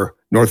for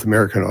North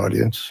American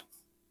audience.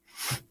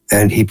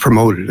 And he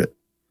promoted it.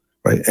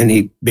 Right, and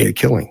he made a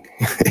killing.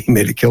 He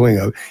made a killing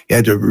of it. He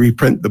had to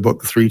reprint the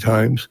book 3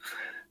 times,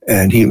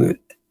 and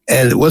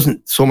it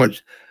wasn't so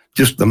much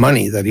just the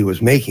money that he was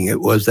making.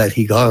 It was that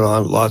he got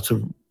on lots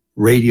of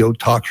radio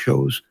talk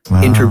shows,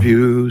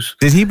 interviews.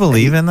 Did he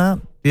believe in that,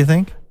 do you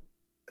think?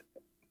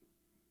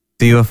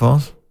 The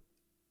UFOs?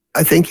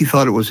 I think he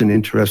thought it was an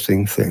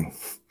interesting thing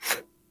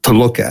to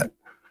look at,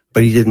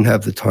 but he didn't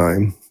have the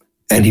time.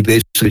 And he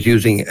basically was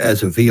using it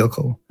as a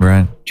vehicle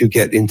to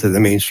get into the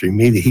mainstream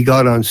media. He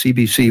got on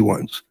CBC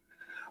once.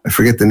 I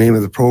forget the name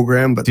of the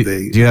program, but do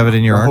you have it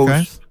in your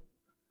archives?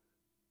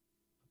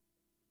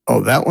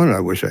 Oh, that one?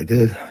 I wish I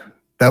did.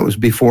 That was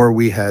before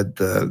we had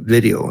the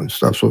video and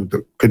stuff, so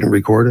couldn't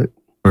record it.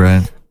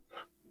 Right.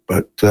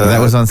 But that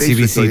was on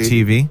CBC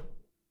TV?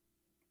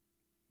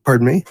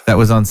 Pardon me? That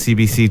was on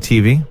CBC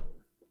TV?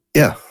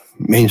 Yeah.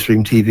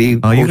 Mainstream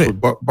TV.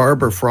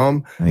 Barbara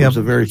Fromm was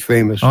a very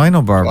famous. Oh, I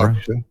know Barbara.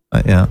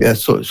 Yeah. Yeah.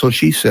 So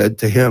she said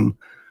to him,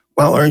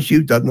 "Well, aren't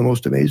you done the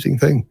most amazing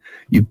thing?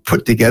 You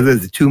put together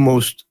the 2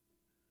 most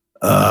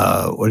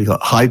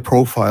high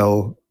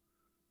profile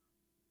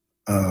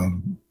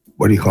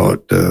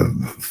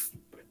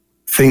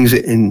things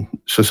in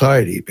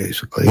society,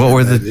 basically." What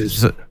were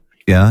the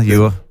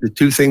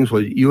 2 things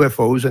were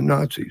UFOs and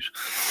Nazis.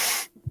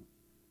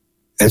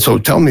 And so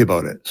tell me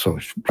about it. So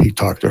he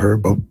talked to her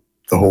about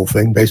the whole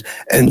thing based.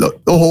 And the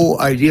whole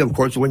idea, of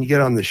course, when you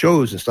get on the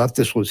shows and stuff,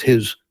 this was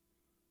his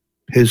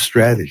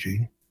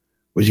strategy,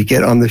 was you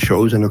get on the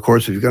shows, and of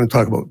course, if you're going to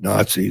talk about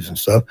Nazis and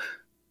stuff,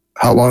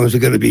 how long is it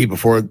going to be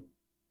before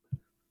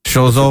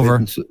show's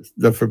over?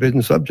 The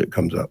forbidden subject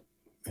comes up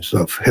and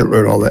stuff, Hitler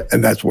and all that,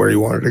 and that's where he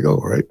wanted to go,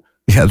 right?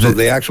 Yeah. So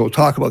the actual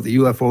talk about the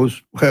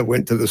UFOs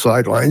went to the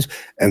sidelines,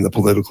 and the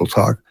political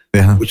talk,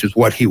 which is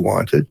what he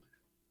wanted,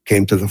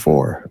 came to the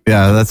fore.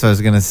 Yeah, that's what I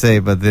was going to say.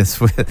 But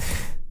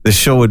the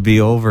show would be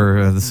over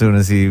as soon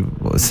as he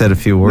said a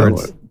few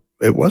words.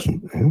 No, it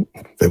wasn't.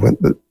 They went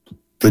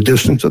the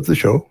distance of the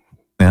show.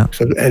 Yeah,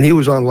 and he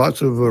was on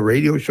lots of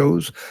radio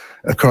shows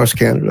across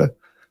Canada.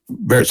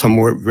 Some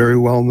were very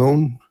well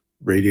known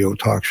radio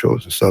talk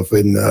shows and stuff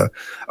in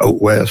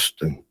out west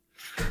and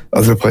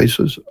other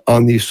places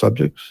on these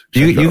subjects.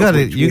 We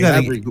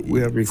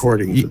have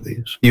recordings of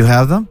these. You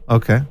have them?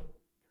 Okay.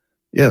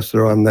 Yes,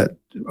 they're on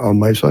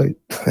my site.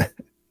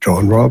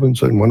 John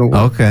Robinson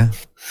 101. Okay.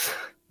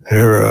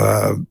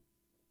 They're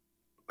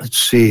let's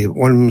see.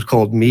 One of them is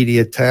called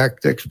Media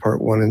Tactics,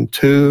 Part 1 and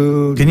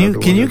 2. Can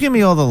you give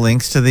me all the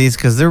links to these,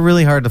 because they're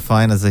really hard to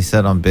find, as I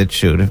said, on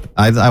BitChute.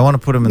 I want to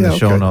put them in the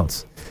show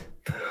notes.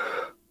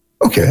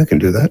 Okay, I can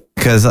do that.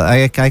 Because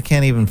I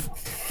can't even.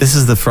 This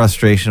is the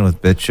frustration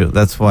with BitChute.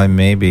 That's why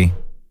maybe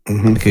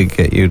I could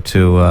get you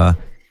to,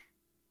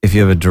 if you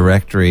have a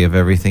directory of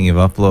everything you've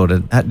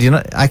uploaded. Do you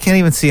know? I can't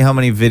even see how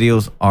many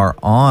videos are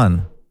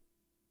on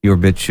your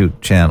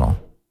BitChute channel.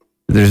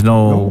 There's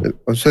no.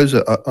 It says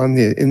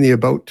in the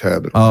About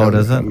tab. Oh,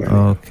 does it?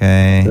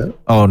 Okay. Yeah.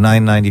 Oh,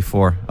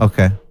 994.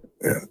 Okay.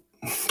 Yeah.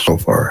 So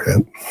far, yeah.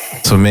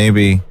 So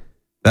maybe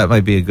that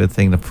might be a good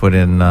thing to put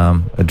in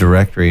a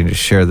directory and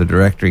just share the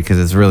directory, because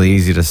it's really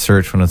easy to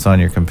search when it's on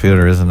your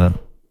computer, isn't it?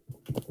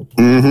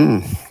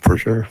 For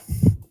sure.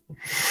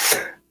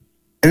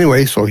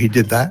 Anyway, so he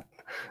did that,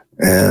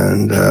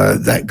 and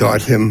that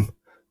got him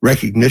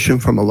recognition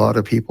from a lot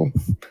of people,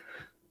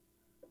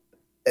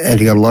 and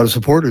he got a lot of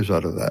supporters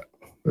out of that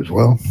as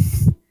well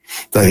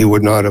that he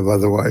would not have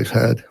otherwise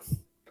had,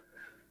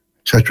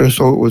 etc.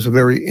 So it was a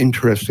very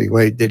interesting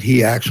way. Did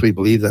he actually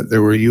believe that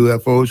there were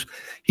UFOs?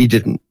 He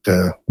didn't.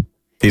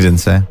 He didn't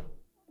say.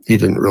 He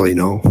didn't really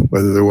know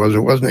whether there was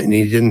or wasn't, and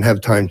he didn't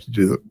have time to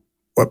do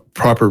what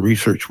proper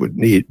research would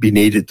be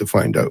needed to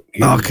find out.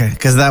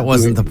 Because that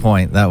wasn't the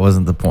point. That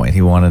wasn't the point.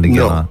 He wanted to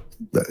get on.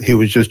 He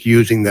was just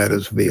using that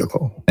as a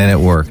vehicle, and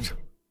it worked.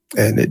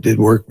 And it did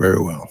work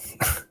very well.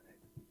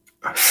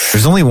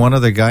 There's only one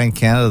other guy in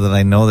Canada that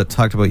I know that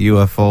talked about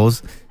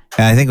UFOs,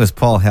 and I think it was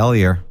Paul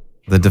Hellyer,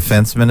 the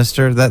defense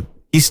minister. That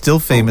he's still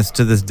famous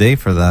to this day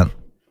for that.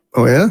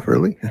 Oh yeah,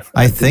 really?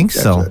 I think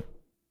so.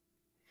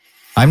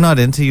 I'm not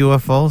into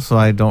UFOs, so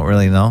I don't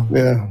really know.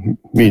 Yeah,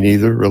 me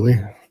neither, really.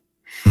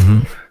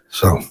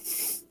 So,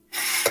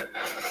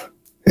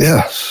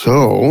 yeah.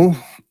 So,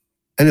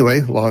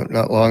 anyway,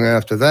 not long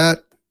after that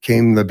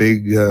came the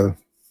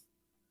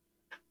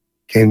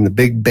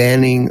big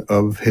banning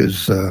of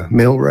his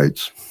mail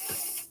rights.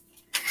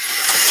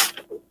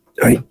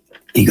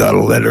 He got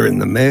a letter in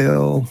the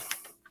mail.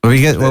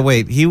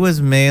 Wait. He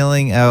was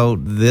mailing out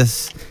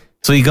this.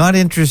 So he got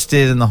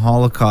interested in the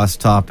Holocaust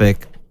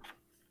topic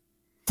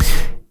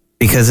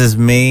because his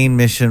main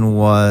mission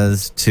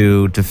was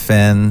to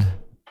defend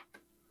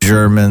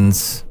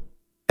Germans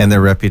and their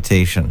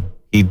reputation.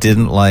 He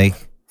didn't like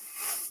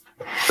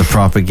the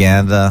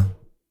propaganda.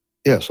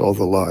 Yes, all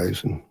the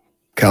lies and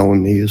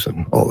calumnies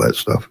and all that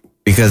stuff.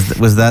 Because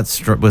was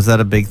that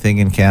a big thing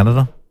in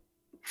Canada?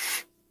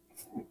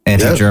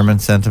 Anti-German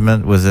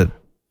sentiment, was it?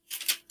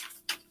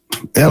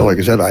 Yeah, like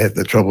I said, I had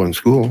the trouble in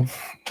school.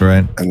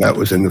 Right. And that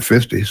was in the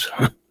 50s.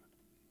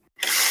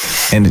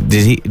 And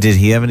did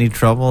he have any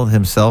trouble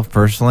himself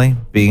personally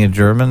being a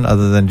German,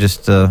 other than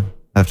just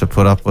have to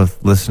put up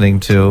with listening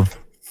to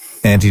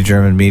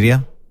anti-German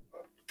media?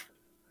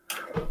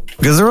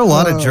 Because there were a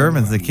lot of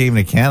Germans that came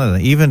to Canada.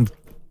 Even,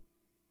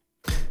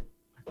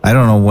 I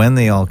don't know when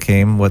they all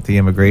came, what the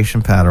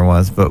immigration pattern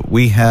was, but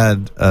we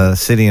had a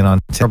city in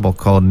Ontario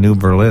called New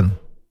Berlin.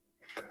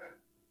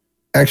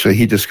 Actually,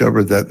 he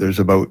discovered that there's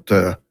about,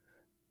 I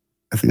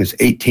think it's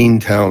 18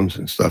 towns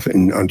and stuff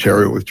in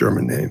Ontario with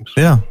German names.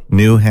 Yeah.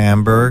 New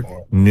Hamburg,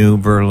 New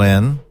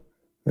Berlin.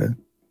 Yeah.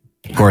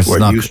 Of course,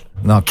 it's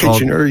not called...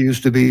 Kitchener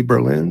used to be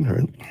Berlin.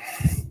 Right?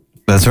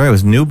 That's right. It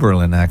was New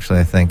Berlin, actually,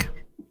 I think.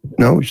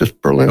 No, it was just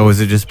Berlin. Oh,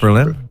 was it just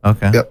Berlin?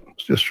 Okay. Yep,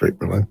 it's just straight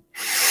Berlin.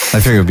 I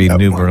figured it would be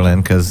New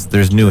Berlin, because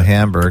there's New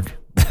Hamburg.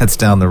 That's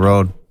down the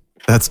road.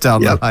 That's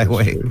down the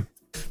highway.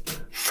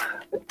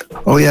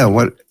 Oh, yeah.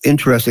 What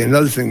interesting.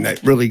 Another thing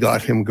that really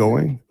got him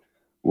going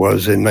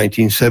was in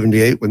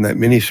 1978 when that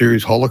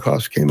miniseries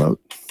Holocaust came out.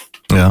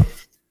 Yeah.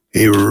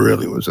 He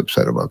really was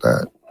upset about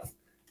that.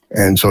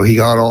 And so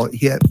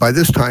by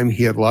this time,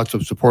 he had lots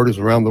of supporters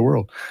around the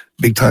world,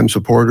 big time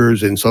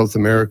supporters in South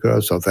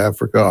America, South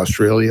Africa,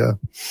 Australia,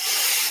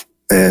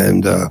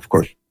 and of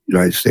course,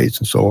 United States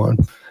and so on.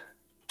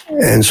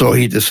 And so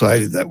he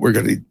decided that we're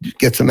going to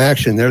get some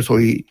action there. So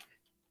he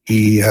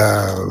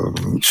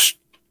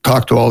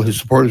talked to all his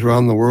supporters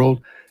around the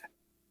world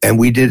And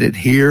we did it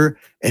here,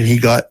 and he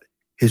got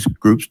his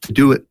groups to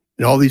do it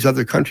in all these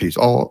other countries,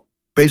 all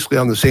basically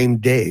on the same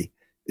day,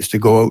 is to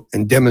go out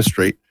and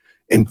demonstrate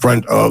in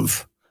front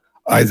of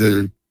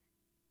either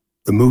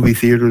the movie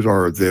theaters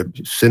or the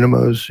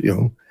cinemas,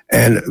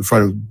 and in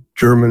front of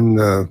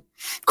German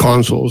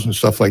consuls and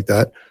stuff like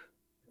that,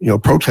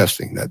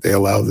 protesting that they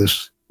allow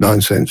this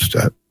nonsense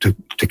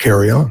to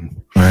carry on.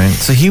 Right.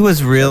 So he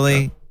was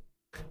really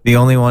the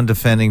only one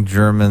defending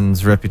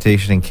Germans'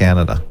 reputation in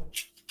Canada.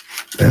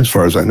 As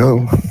far as I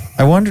know.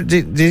 I wonder,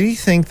 did he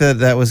think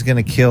that was going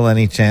to kill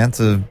any chance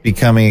of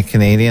becoming a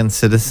Canadian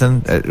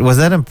citizen? Was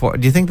that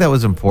important? Do you think that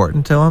was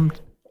important to him?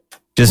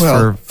 Just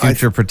for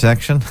future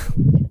protection?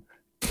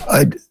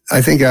 I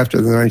think after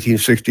the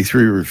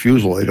 1963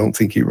 refusal, I don't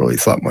think he really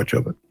thought much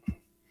of it.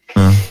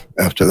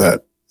 After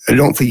that. I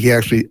don't think he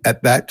actually,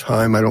 at that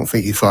time, I don't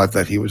think he thought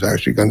that he was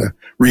actually going to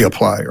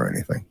reapply or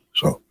anything.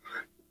 So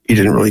he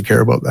didn't really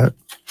care about that.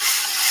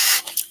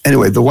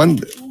 Anyway, the one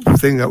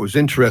thing that was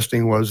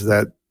interesting was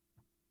that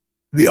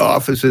the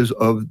offices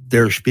of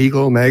Der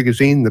Spiegel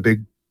magazine, the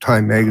big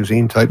time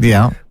magazine type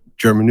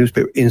German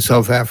newspaper in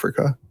South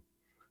Africa,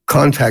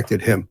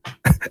 contacted him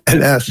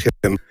and asked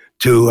him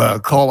to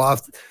call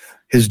off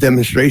his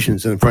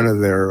demonstrations in front of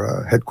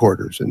their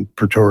headquarters in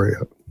Pretoria,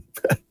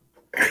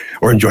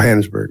 or in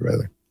Johannesburg,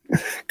 rather,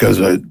 because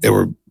they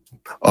were,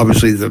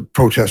 obviously the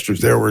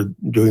protesters there were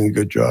doing a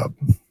good job.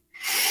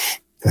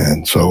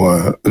 And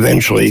so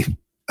eventually,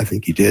 I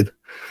think he did,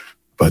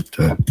 but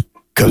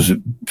because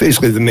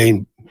basically the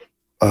main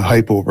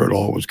hype over it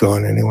all was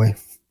gone anyway.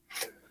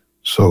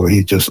 So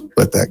he just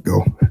let that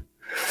go.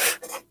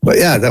 But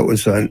yeah, that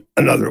was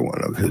another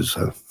one of his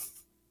thing.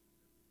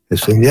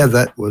 Yeah,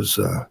 that was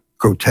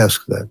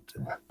grotesque, that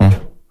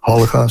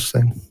Holocaust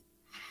thing.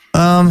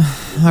 All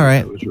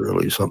right. It was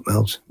really something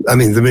else. I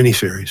mean, the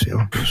miniseries,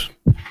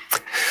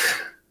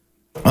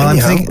 Well, I'm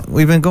thinking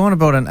we've been going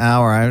about an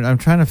hour. I'm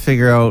trying to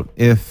figure out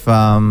if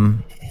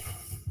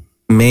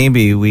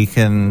maybe we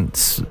can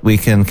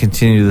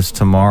continue this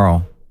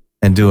tomorrow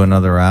and do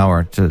another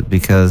hour,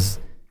 because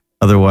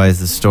otherwise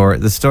the story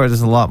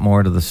there's a lot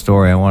more to the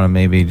story. I want to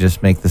maybe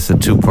just make this a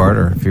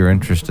two-parter if you're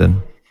interested.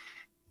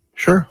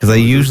 Sure. Because I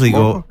usually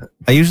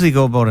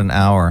go about an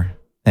hour,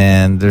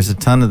 and there's a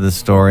ton of the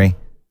story,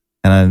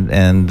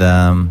 and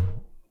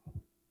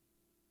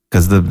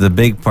because the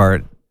big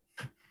part,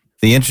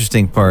 the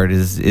interesting part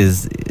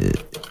is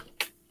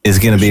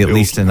going to be at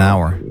least an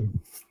hour.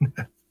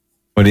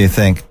 What do you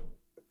think?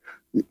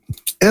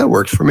 Yeah, it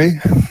works for me.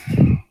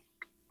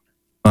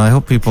 Well, I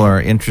hope people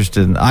are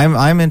interested.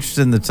 I'm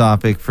interested in the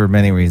topic for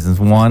many reasons.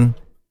 One,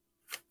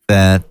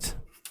 that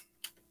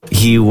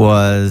he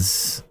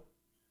was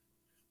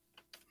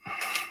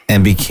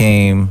and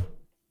became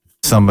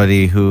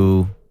somebody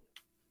who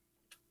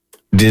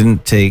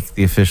didn't take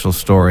the official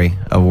story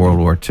of World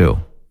War II,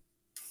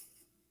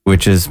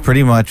 which is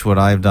pretty much what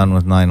I've done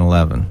with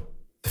 9/11.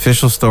 The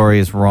official story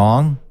is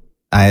wrong.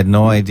 I had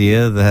no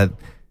idea that,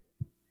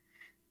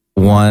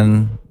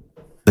 one,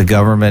 the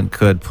government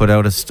could put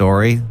out a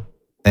story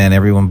and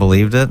everyone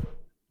believed it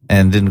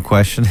and didn't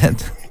question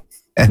it.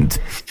 And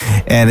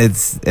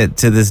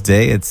to this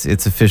day, it's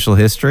official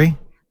history.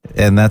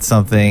 And that's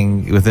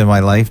something within my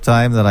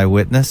lifetime that I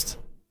witnessed,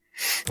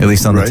 at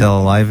least on the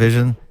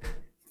television.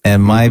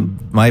 And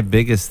my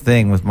biggest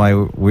thing with my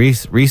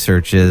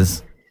research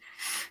is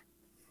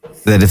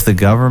that if the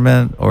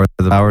government or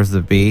the powers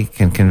that be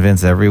can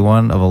convince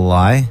everyone of a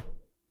lie,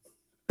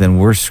 then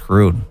we're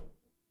screwed.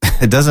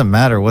 It doesn't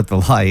matter what the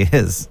lie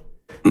is.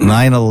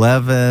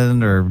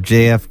 9/11 or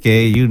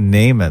JFK, you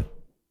name it.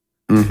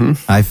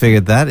 Mm-hmm. I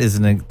figured that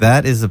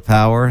is a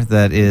power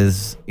that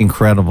is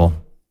incredible.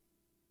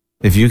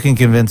 If you can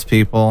convince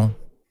people,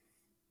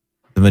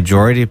 the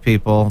majority of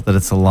people, that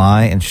it's a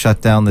lie and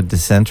shut down the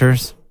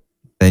dissenters,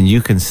 then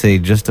you can say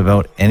just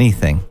about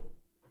anything.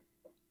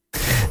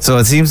 So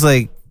it seems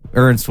like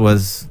Ernst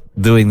was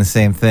doing the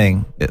same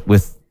thing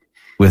with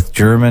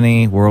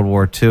Germany, World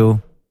War II.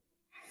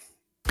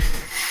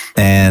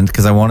 And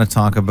because I want to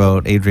talk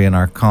about Adrien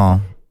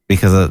Arcand,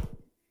 because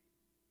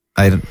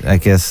I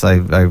guess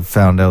I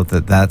found out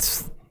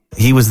that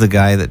he was the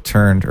guy that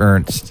turned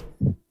Ernst's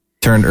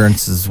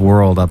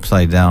world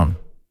upside down.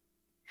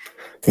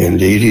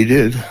 Indeed, he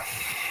did.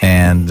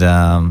 And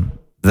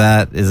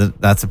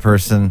that's a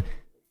person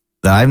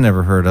that I've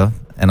never heard of.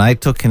 And I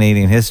took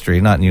Canadian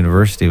history, not in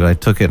university, but I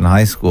took it in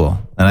high school,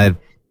 and I had a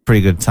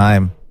pretty good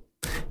time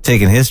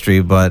taking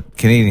history. But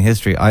Canadian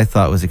history, I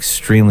thought, was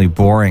extremely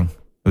boring.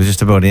 It was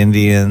just about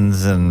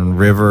Indians and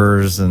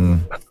rivers,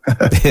 and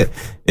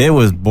it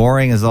was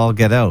boring as all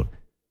get out.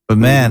 But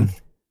man,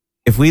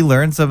 if we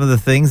learn some of the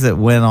things that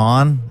went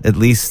on, at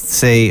least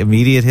say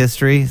immediate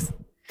history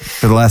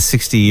for the last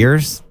 60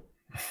 years,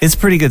 it's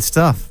pretty good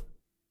stuff.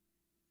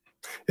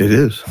 It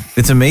is.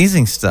 It's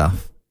amazing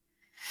stuff.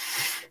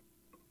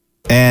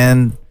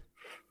 And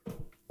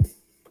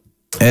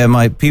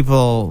my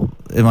people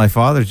in my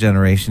father's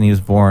generation, he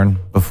was born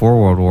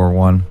before World War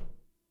I.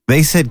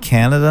 They said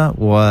Canada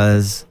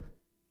was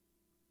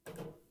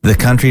the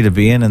country to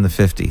be in the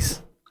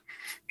 50s.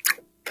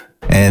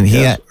 And And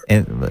Yes.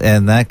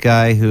 and that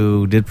guy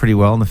who did pretty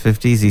well in the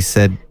 50s,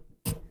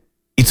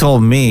 he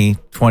told me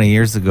 20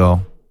 years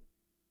ago,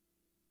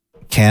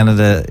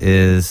 Canada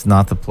is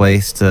not the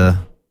place to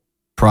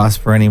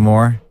prosper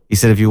anymore. He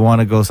said, if you want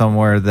to go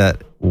somewhere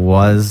that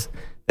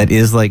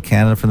is like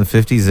Canada from the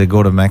 50s, then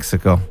go to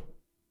Mexico,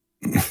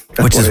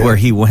 which is where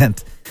he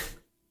went.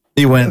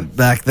 He went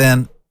back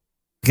then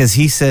because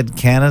he said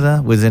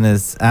Canada was in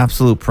its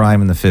absolute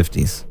prime in the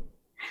 50s.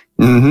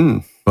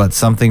 Mm-hmm. But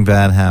something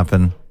bad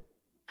happened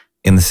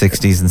in the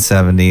 60s and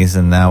 70s,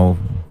 and now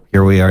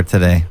here we are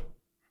today.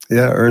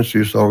 Yeah, Ernst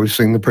used to always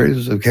sing the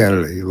praises of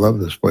Canada. He loved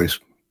this place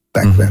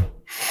back then.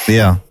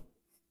 Yeah.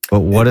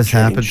 But what has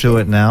happened to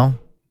it now?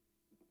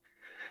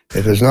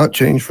 It has not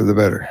changed for the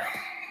better.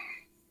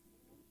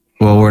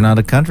 Well, we're not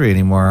a country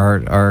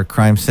anymore. Our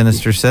crime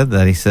sinister said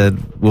that. He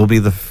said we'll be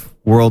the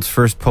world's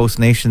first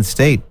post-nation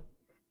state.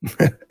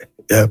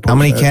 Yeah. How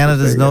many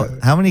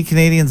How many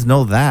Canadians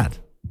know that?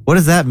 What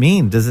does that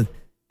mean? Isn't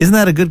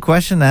that a good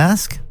question to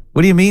ask?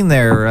 What do you mean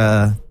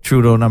there,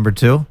 Trudeau number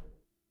 2?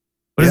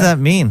 What does that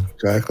mean?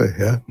 Exactly,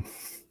 yeah.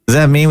 Does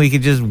that mean we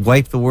could just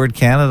wipe the word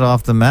Canada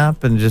off the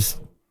map and just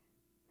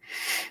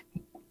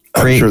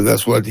I'm sure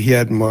that's what he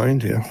had in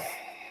mind, yeah.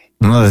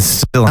 No, it's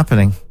still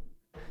happening.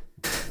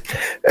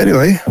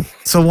 Anyway.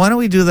 So why don't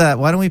we do that?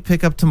 Why don't we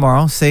pick up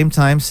tomorrow, same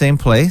time, same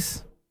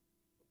place?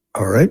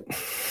 All right.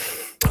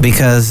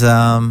 Because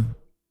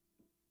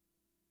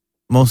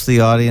most of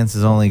the audience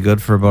is only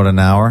good for about an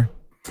hour.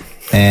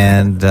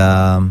 And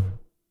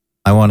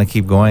I want to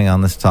keep going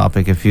on this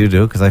topic if you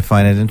do, because I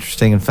find it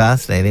interesting and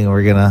fascinating.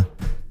 We're gonna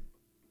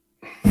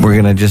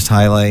just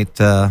highlight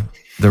the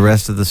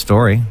rest of the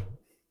story.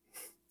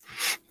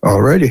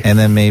 Alrighty. And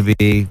then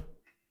maybe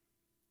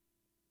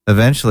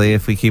eventually,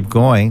 if we keep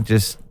going,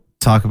 just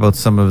talk about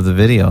some of the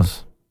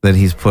videos that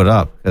he's put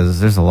up, because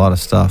there's a lot of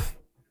stuff.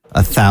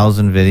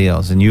 1,000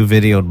 videos, and you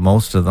videoed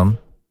most of them,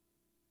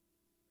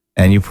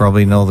 and you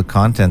probably know the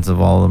contents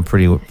of all of them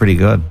pretty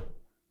good.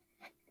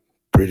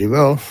 Pretty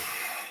well.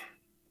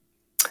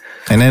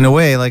 And in a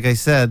way, like I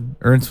said,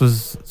 Ernst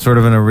was sort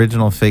of an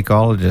original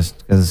fakeologist,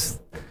 because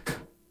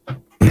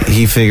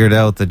he figured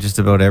out that just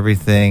about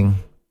everything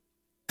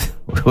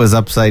was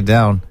upside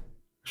down.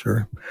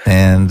 Sure.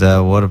 And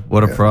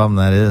what a problem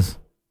that is.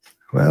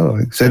 Well,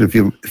 like I said, if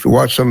you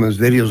watch some of his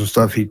videos and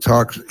stuff, he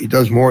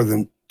does more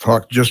than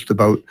talk just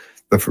about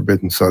the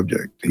forbidden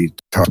subject. He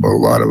talks about a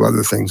lot of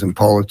other things in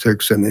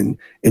politics and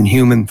in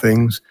human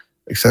things,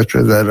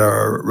 etc., that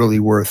are really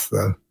worth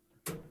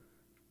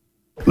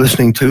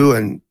listening to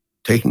and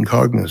taking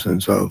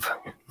cognizance of.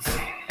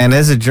 And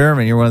as a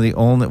German, you're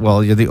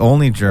you're the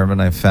only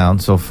German I've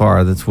found so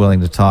far that's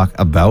willing to talk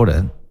about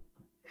it.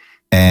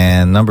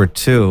 And number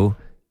 2,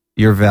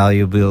 you're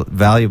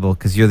valuable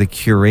because you're the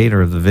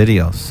curator of the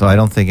videos. So I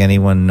don't think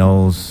anyone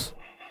knows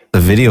the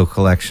video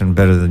collection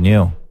better than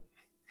you.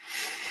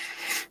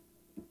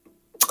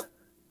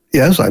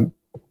 Yes,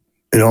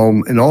 in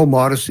all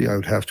modesty, I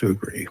would have to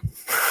agree.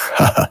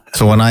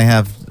 So if I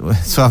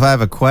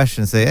have a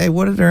question, say, hey,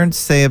 what did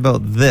Ernst say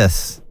about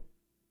this?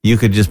 You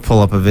could just pull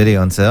up a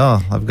video and say, oh,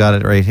 I've got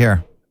it right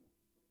here.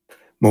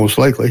 Most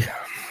likely.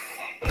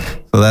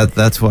 So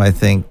that's why I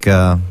think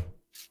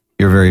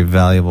you're a very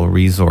valuable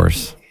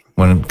resource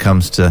when it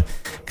comes to,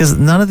 because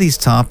none of these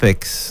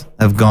topics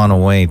have gone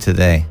away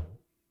today.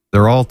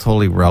 They're all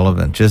totally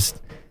relevant.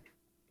 Just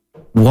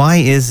why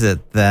is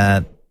it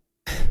that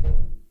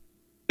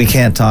we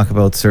can't talk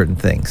about certain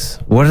things?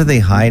 What are they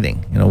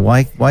hiding?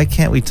 Why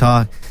can't we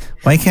talk?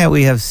 Why can't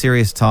we have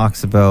serious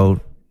talks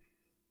about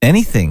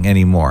anything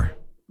anymore?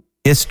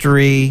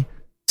 History,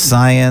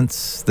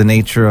 science, the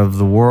nature of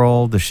the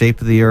world, the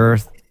shape of the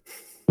earth,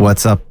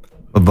 what's up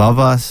above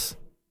us.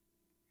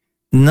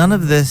 None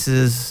of this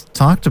is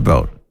talked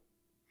about,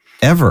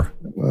 ever.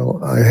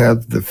 Well, I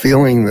have the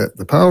feeling that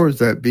the powers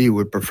that be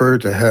would prefer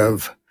to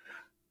have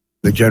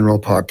the general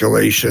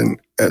population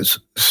as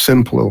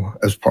simple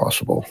as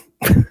possible.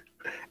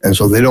 And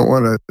so they don't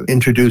want to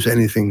introduce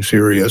anything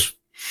serious.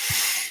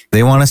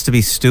 They want us to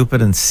be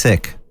stupid and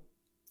sick.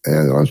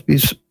 And they want us to be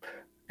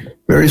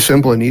very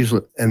simple and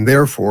easily, and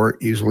therefore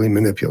easily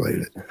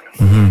manipulated.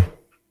 Mm-hmm.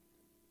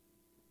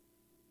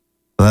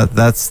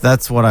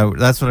 That's what I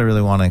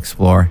really want to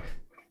explore.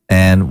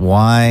 And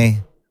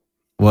why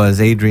was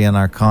Adrian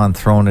Arcon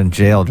thrown in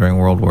jail during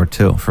World War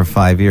II for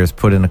 5 years,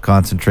 put in a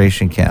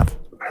concentration camp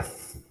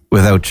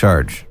without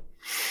charge?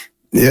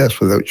 Yes,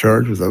 without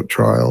charge, without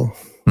trial,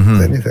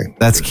 anything.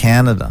 That's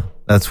Canada.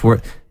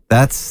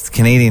 That's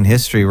Canadian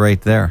history right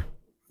there.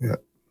 Yeah.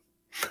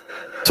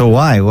 So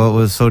why? What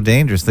was so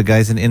dangerous? The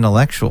guy's an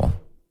intellectual.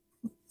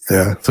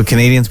 Yeah. So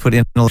Canadians put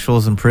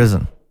intellectuals in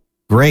prison.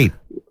 Great.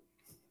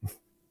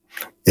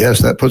 Yes,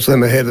 that puts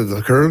them ahead of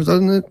the curve,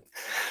 doesn't it?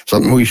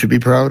 Something we should be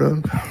proud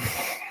of.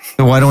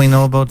 So why don't we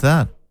know about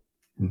that?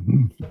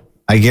 Mm-hmm.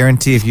 I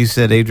guarantee if you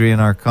said Adrian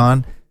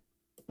Arcon,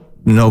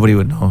 nobody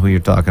would know who you're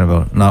talking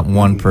about. Not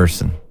one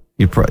person.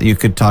 You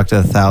could talk to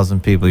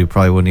 1,000 people. You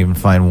probably wouldn't even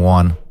find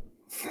one.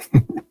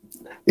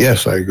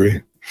 Yes, I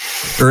agree.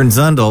 Ernst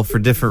Zundel, for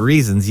different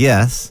reasons,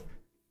 yes.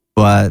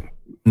 But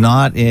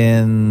not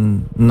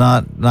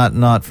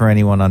for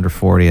anyone under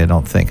 40. I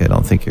don't think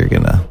you're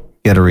gonna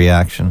get a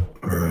reaction.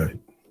 All right.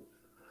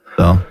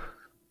 So,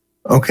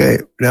 okay.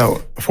 Now,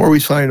 before we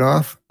sign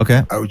off,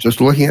 okay, I was just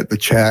looking at the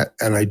chat,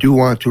 and I do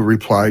want to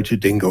reply to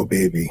Dingo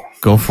Baby.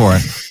 Go for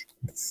it.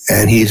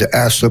 And he's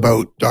asked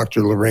about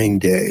Dr. Lorraine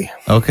Day.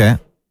 Okay.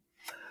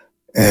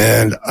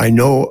 And I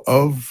know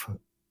of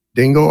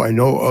Dingo. I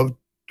know of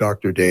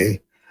Dr.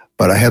 Day,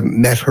 but I haven't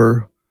met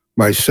her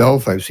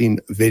myself. I've seen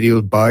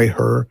videos by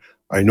her.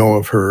 I know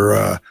of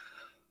her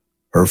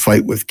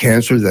fight with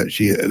cancer that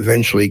she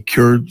eventually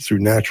cured through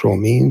natural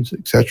means,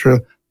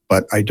 etc.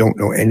 But I don't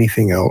know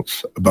anything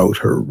else about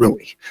her,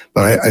 really.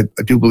 But I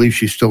do believe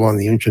she's still on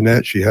the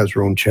internet. She has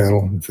her own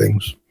channel and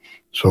things.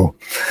 So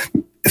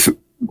if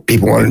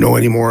people want to know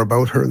any more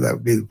about her, that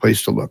would be the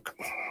place to look.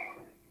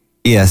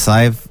 Yes,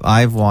 I've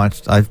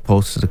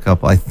posted a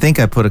couple. I think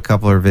I put a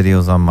couple of her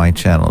videos on my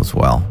channel as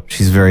well.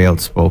 She's very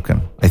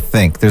outspoken. I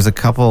think there's a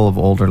couple of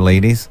older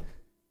ladies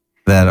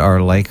that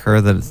are like her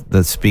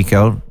that speak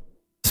out,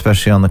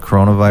 especially on the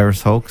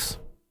coronavirus hoax.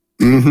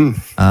 Mm-hmm.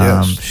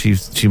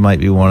 Yes. She might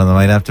be one of them.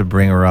 I'd have to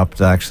bring her up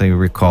to actually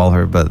recall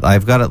her, but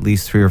I've got at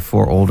least 3 or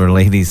 4 older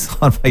ladies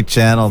on my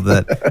channel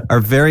that are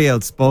very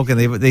outspoken.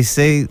 They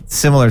say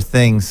similar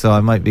things, so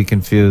I might be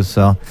confused.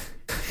 So,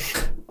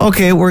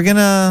 okay, we're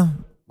gonna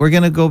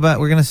go back.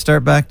 We're gonna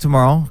start back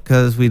tomorrow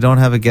because we don't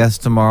have a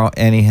guest tomorrow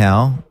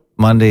anyhow.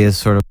 Monday is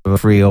sort of a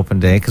free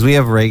open day because we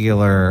have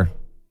regular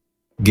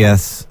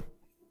guests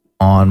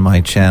on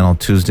my channel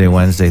Tuesday,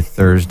 Wednesday,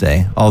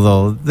 Thursday.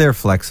 Although they're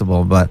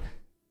flexible, but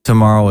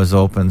tomorrow is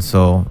open,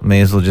 so may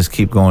as well just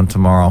keep going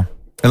tomorrow.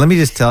 And let me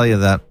just tell you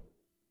that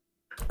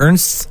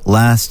Ernst's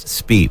last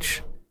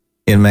speech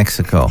in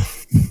Mexico,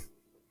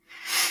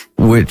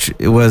 which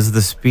was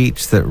the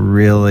speech that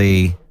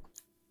really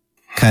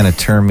kind of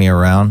turned me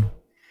around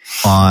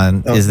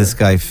on, is this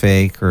guy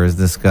fake or is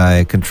this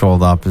guy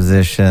controlled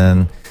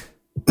opposition?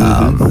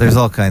 There's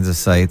all kinds of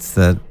sites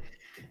that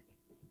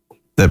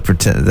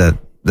pretend that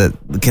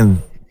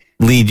can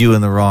lead you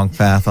in the wrong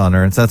path on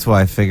Ernst. That's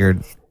why I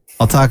figured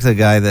I'll talk to the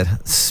guy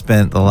that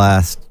spent the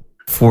last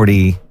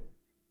 50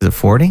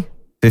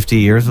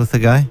 years with the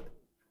guy?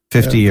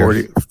 50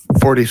 years.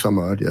 40 some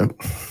odd, yeah.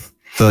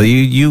 So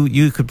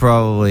you could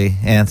probably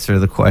answer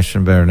the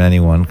question better than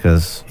anyone,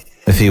 because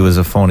if he was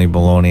a phony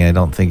baloney, I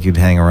don't think you'd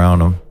hang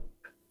around him.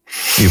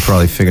 You'd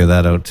probably figure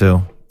that out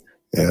too.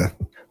 Yeah.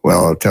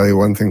 Well, I'll tell you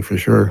one thing for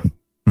sure.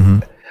 Mm-hmm.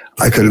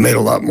 I could have made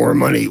a lot more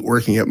money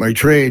working at my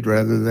trade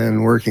rather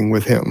than working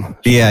with him.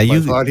 So yeah, if I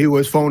thought he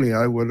was phony,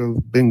 I would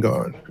have been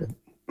gone.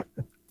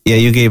 Yeah,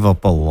 you gave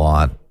up a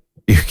lot.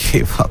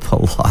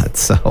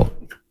 So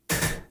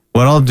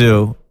what I'll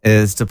do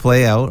is to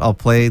play out, I'll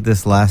play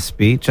this last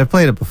speech. I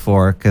played it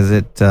before because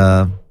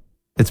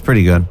it's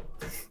pretty good.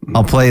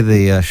 I'll play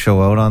the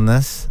show out on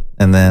this,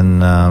 and then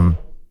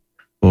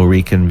we'll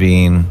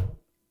reconvene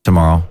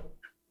tomorrow.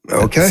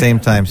 Okay. Same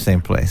time,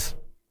 same place.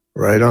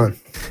 Right on.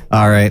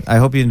 All right. I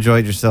hope you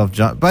enjoyed yourself,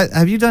 John. But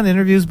have you done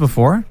interviews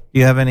before? Do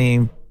you have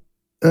any?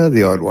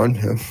 The odd one,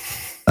 yeah.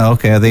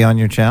 Okay. Are they on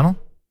your channel?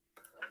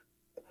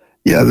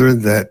 Yeah, they're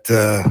in that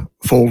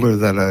folder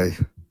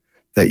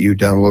that you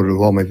downloaded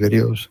with all my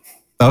videos.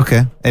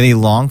 Okay. Any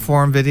long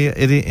form video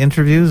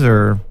interviews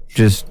or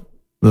just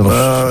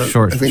little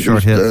short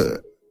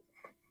hits?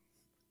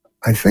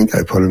 I think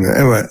I put them in.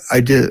 Anyway, I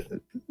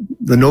did.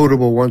 The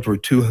notable ones were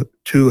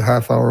two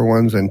half-hour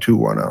ones and 2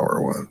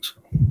 1-hour ones.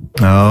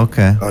 Oh,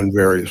 okay. On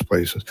various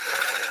places.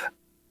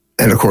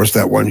 And of course,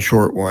 that one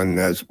short one,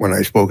 that's when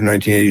I spoke in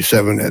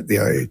 1987 at the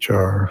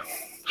IHR.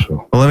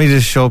 So, well, let me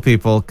just show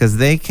people, because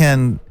they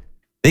can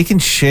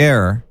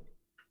share,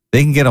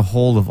 they can get a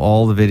hold of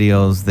all the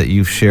videos that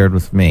you've shared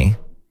with me.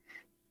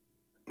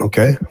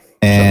 Okay.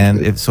 And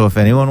if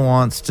anyone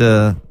wants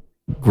to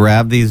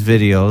grab these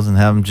videos and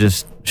have them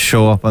just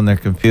show up on their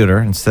computer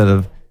instead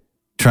of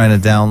trying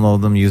to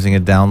download them using a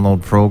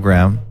download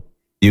program,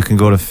 you can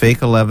go to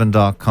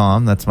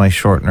FAK820-John. That's my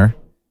shortener.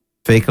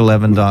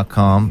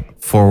 FAK820-John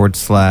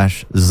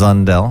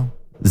 /Zundel.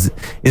 Is it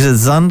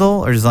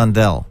Zundel or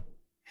Zundel?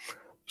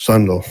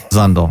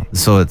 Zundel.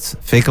 So it's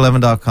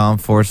FAK820-John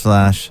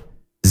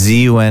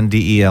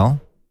 /ZUNDEL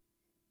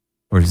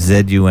or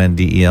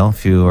ZUNDEL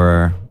if you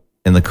are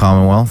in the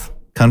Commonwealth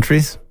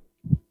countries.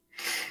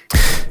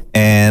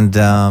 And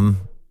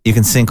you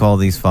can sync all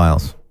these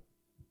files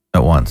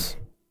at once.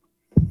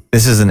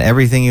 This isn't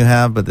everything you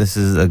have, but this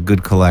is a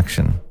good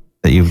collection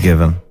that you've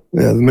given.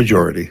 Yeah, the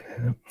majority.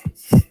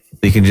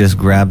 You can just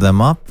grab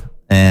them up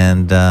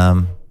and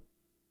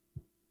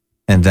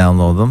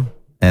download them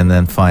and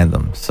then find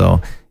them.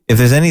 So if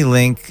there's any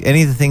link,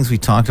 any of the things we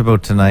talked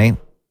about tonight,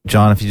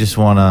 John, if you just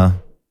want to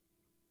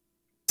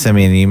send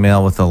me an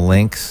email with the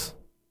links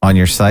on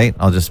your site,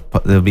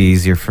 it'll be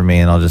easier for me,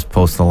 and I'll just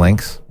post the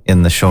links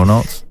in the show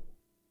notes.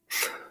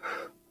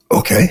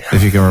 Okay.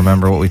 If you can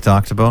remember what we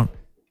talked about.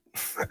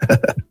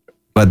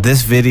 But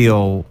this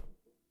video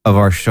of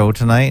our show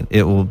tonight,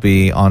 it will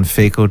be on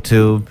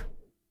FAKOTube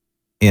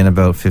in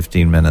about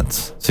 15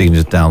 minutes. So you can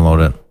just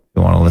download it if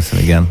you want to listen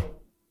again.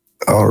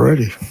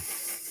 Alrighty.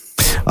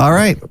 All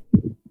right.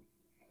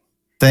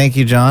 Thank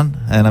you, John.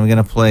 And I'm going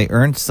to play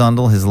Ernst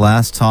Zundel, his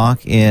last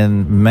talk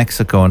in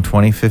Mexico in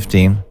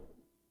 2015.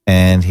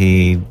 And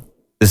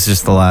this is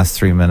just the last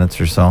 3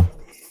 minutes or so.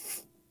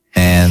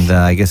 And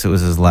I guess it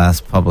was his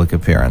last public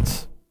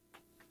appearance.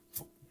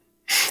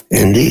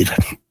 Indeed.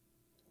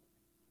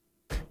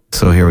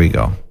 So here we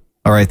go.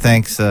 All right.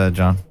 Thanks,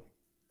 John.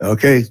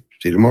 Okay. See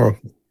you tomorrow.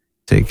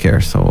 Take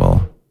care.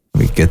 So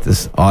we get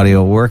this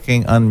audio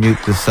working.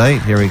 Unmute the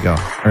site. Here we go.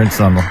 Ernst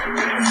Zundel.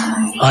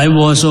 I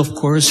was, of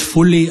course,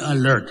 fully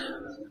alert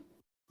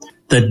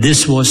that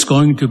this was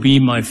going to be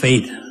my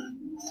fate.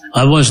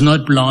 I was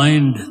not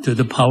blind to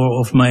the power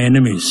of my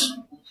enemies.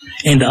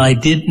 And I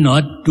did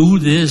not do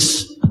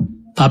this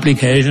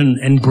publication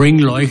and bring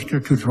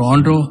Leuchter to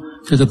Toronto,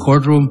 to the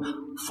courtroom,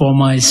 for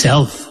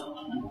myself.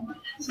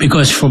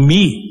 Because for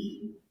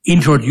me,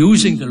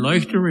 introducing the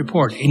Leuchter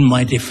report in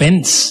my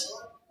defense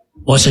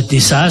was a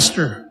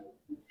disaster.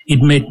 It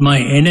made my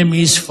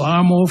enemies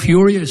far more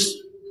furious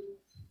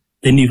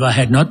than if I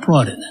had not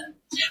brought it.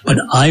 But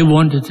I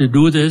wanted to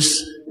do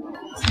this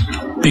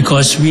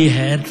because we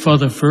had, for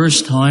the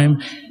first time,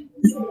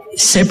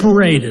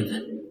 separated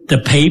the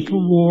paper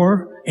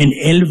war and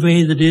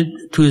elevated it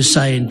to a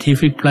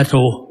scientific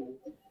plateau.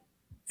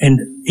 And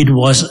it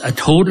was a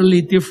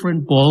totally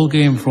different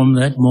ballgame from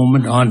that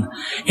moment on.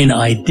 And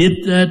I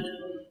did that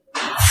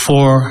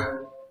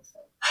for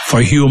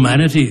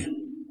humanity.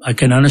 I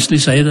can honestly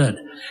say that.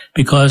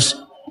 Because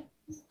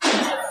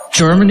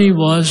Germany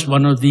was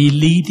one of the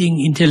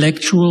leading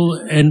intellectual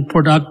and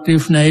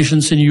productive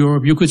nations in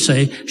Europe. You could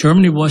say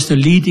Germany was the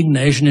leading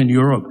nation in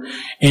Europe.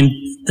 And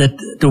that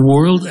the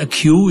world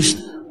accused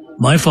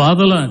my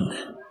fatherland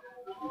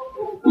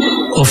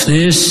of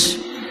this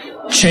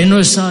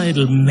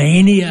genocidal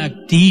maniac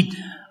deed,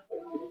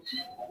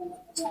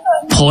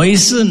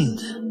 poisoned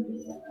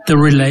the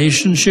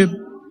relationship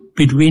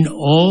between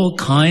all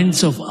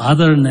kinds of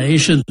other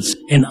nations.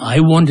 And I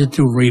wanted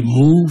to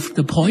remove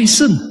the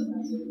poison.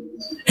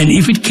 And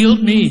if it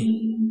killed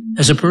me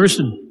as a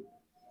person,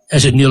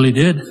 as it nearly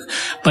did,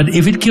 but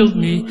if it killed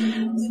me,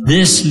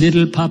 this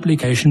little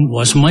publication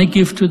was my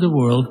gift to the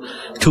world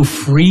to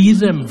free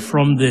them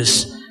from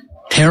this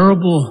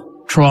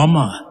terrible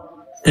trauma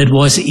that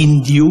was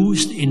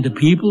induced in the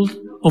people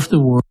of the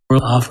world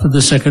after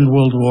the Second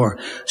World War.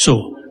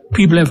 So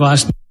people have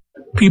asked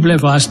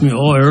me,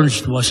 oh,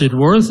 Ernst, was it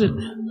worth it?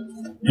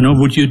 You know,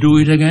 would you do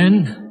it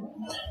again?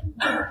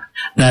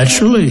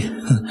 Naturally.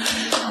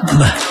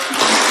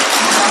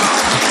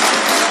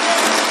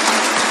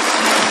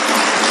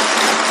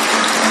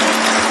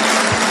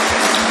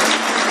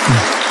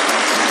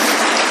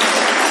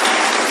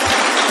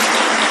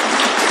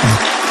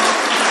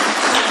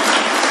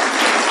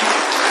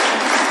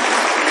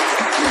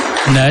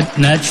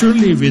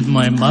 Naturally, with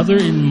my mother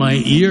in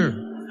my ear,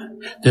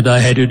 that I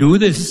had to do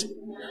this.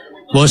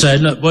 Was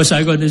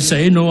I going to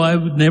say, no, I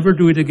would never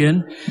do it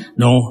again?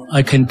 No,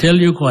 I can tell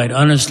you quite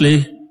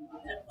honestly,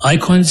 I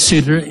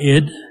consider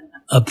it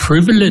a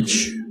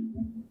privilege.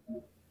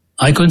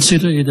 I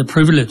consider it a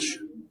privilege.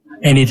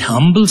 And it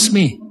humbles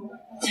me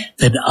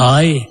that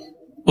I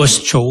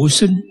was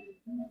chosen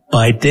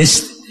by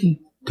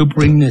destiny to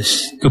bring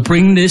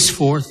this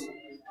forth.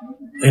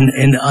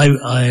 And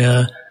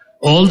I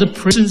all the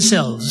prison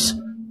cells,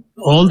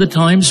 all the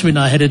times when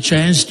I had a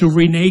chance to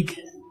renege,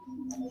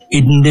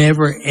 it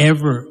never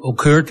ever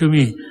occurred to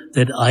me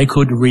that I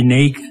could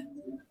renege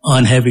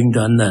on having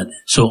done that.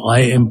 So I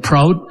am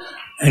proud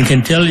and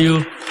can tell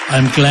you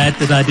I'm glad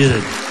that I did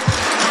it.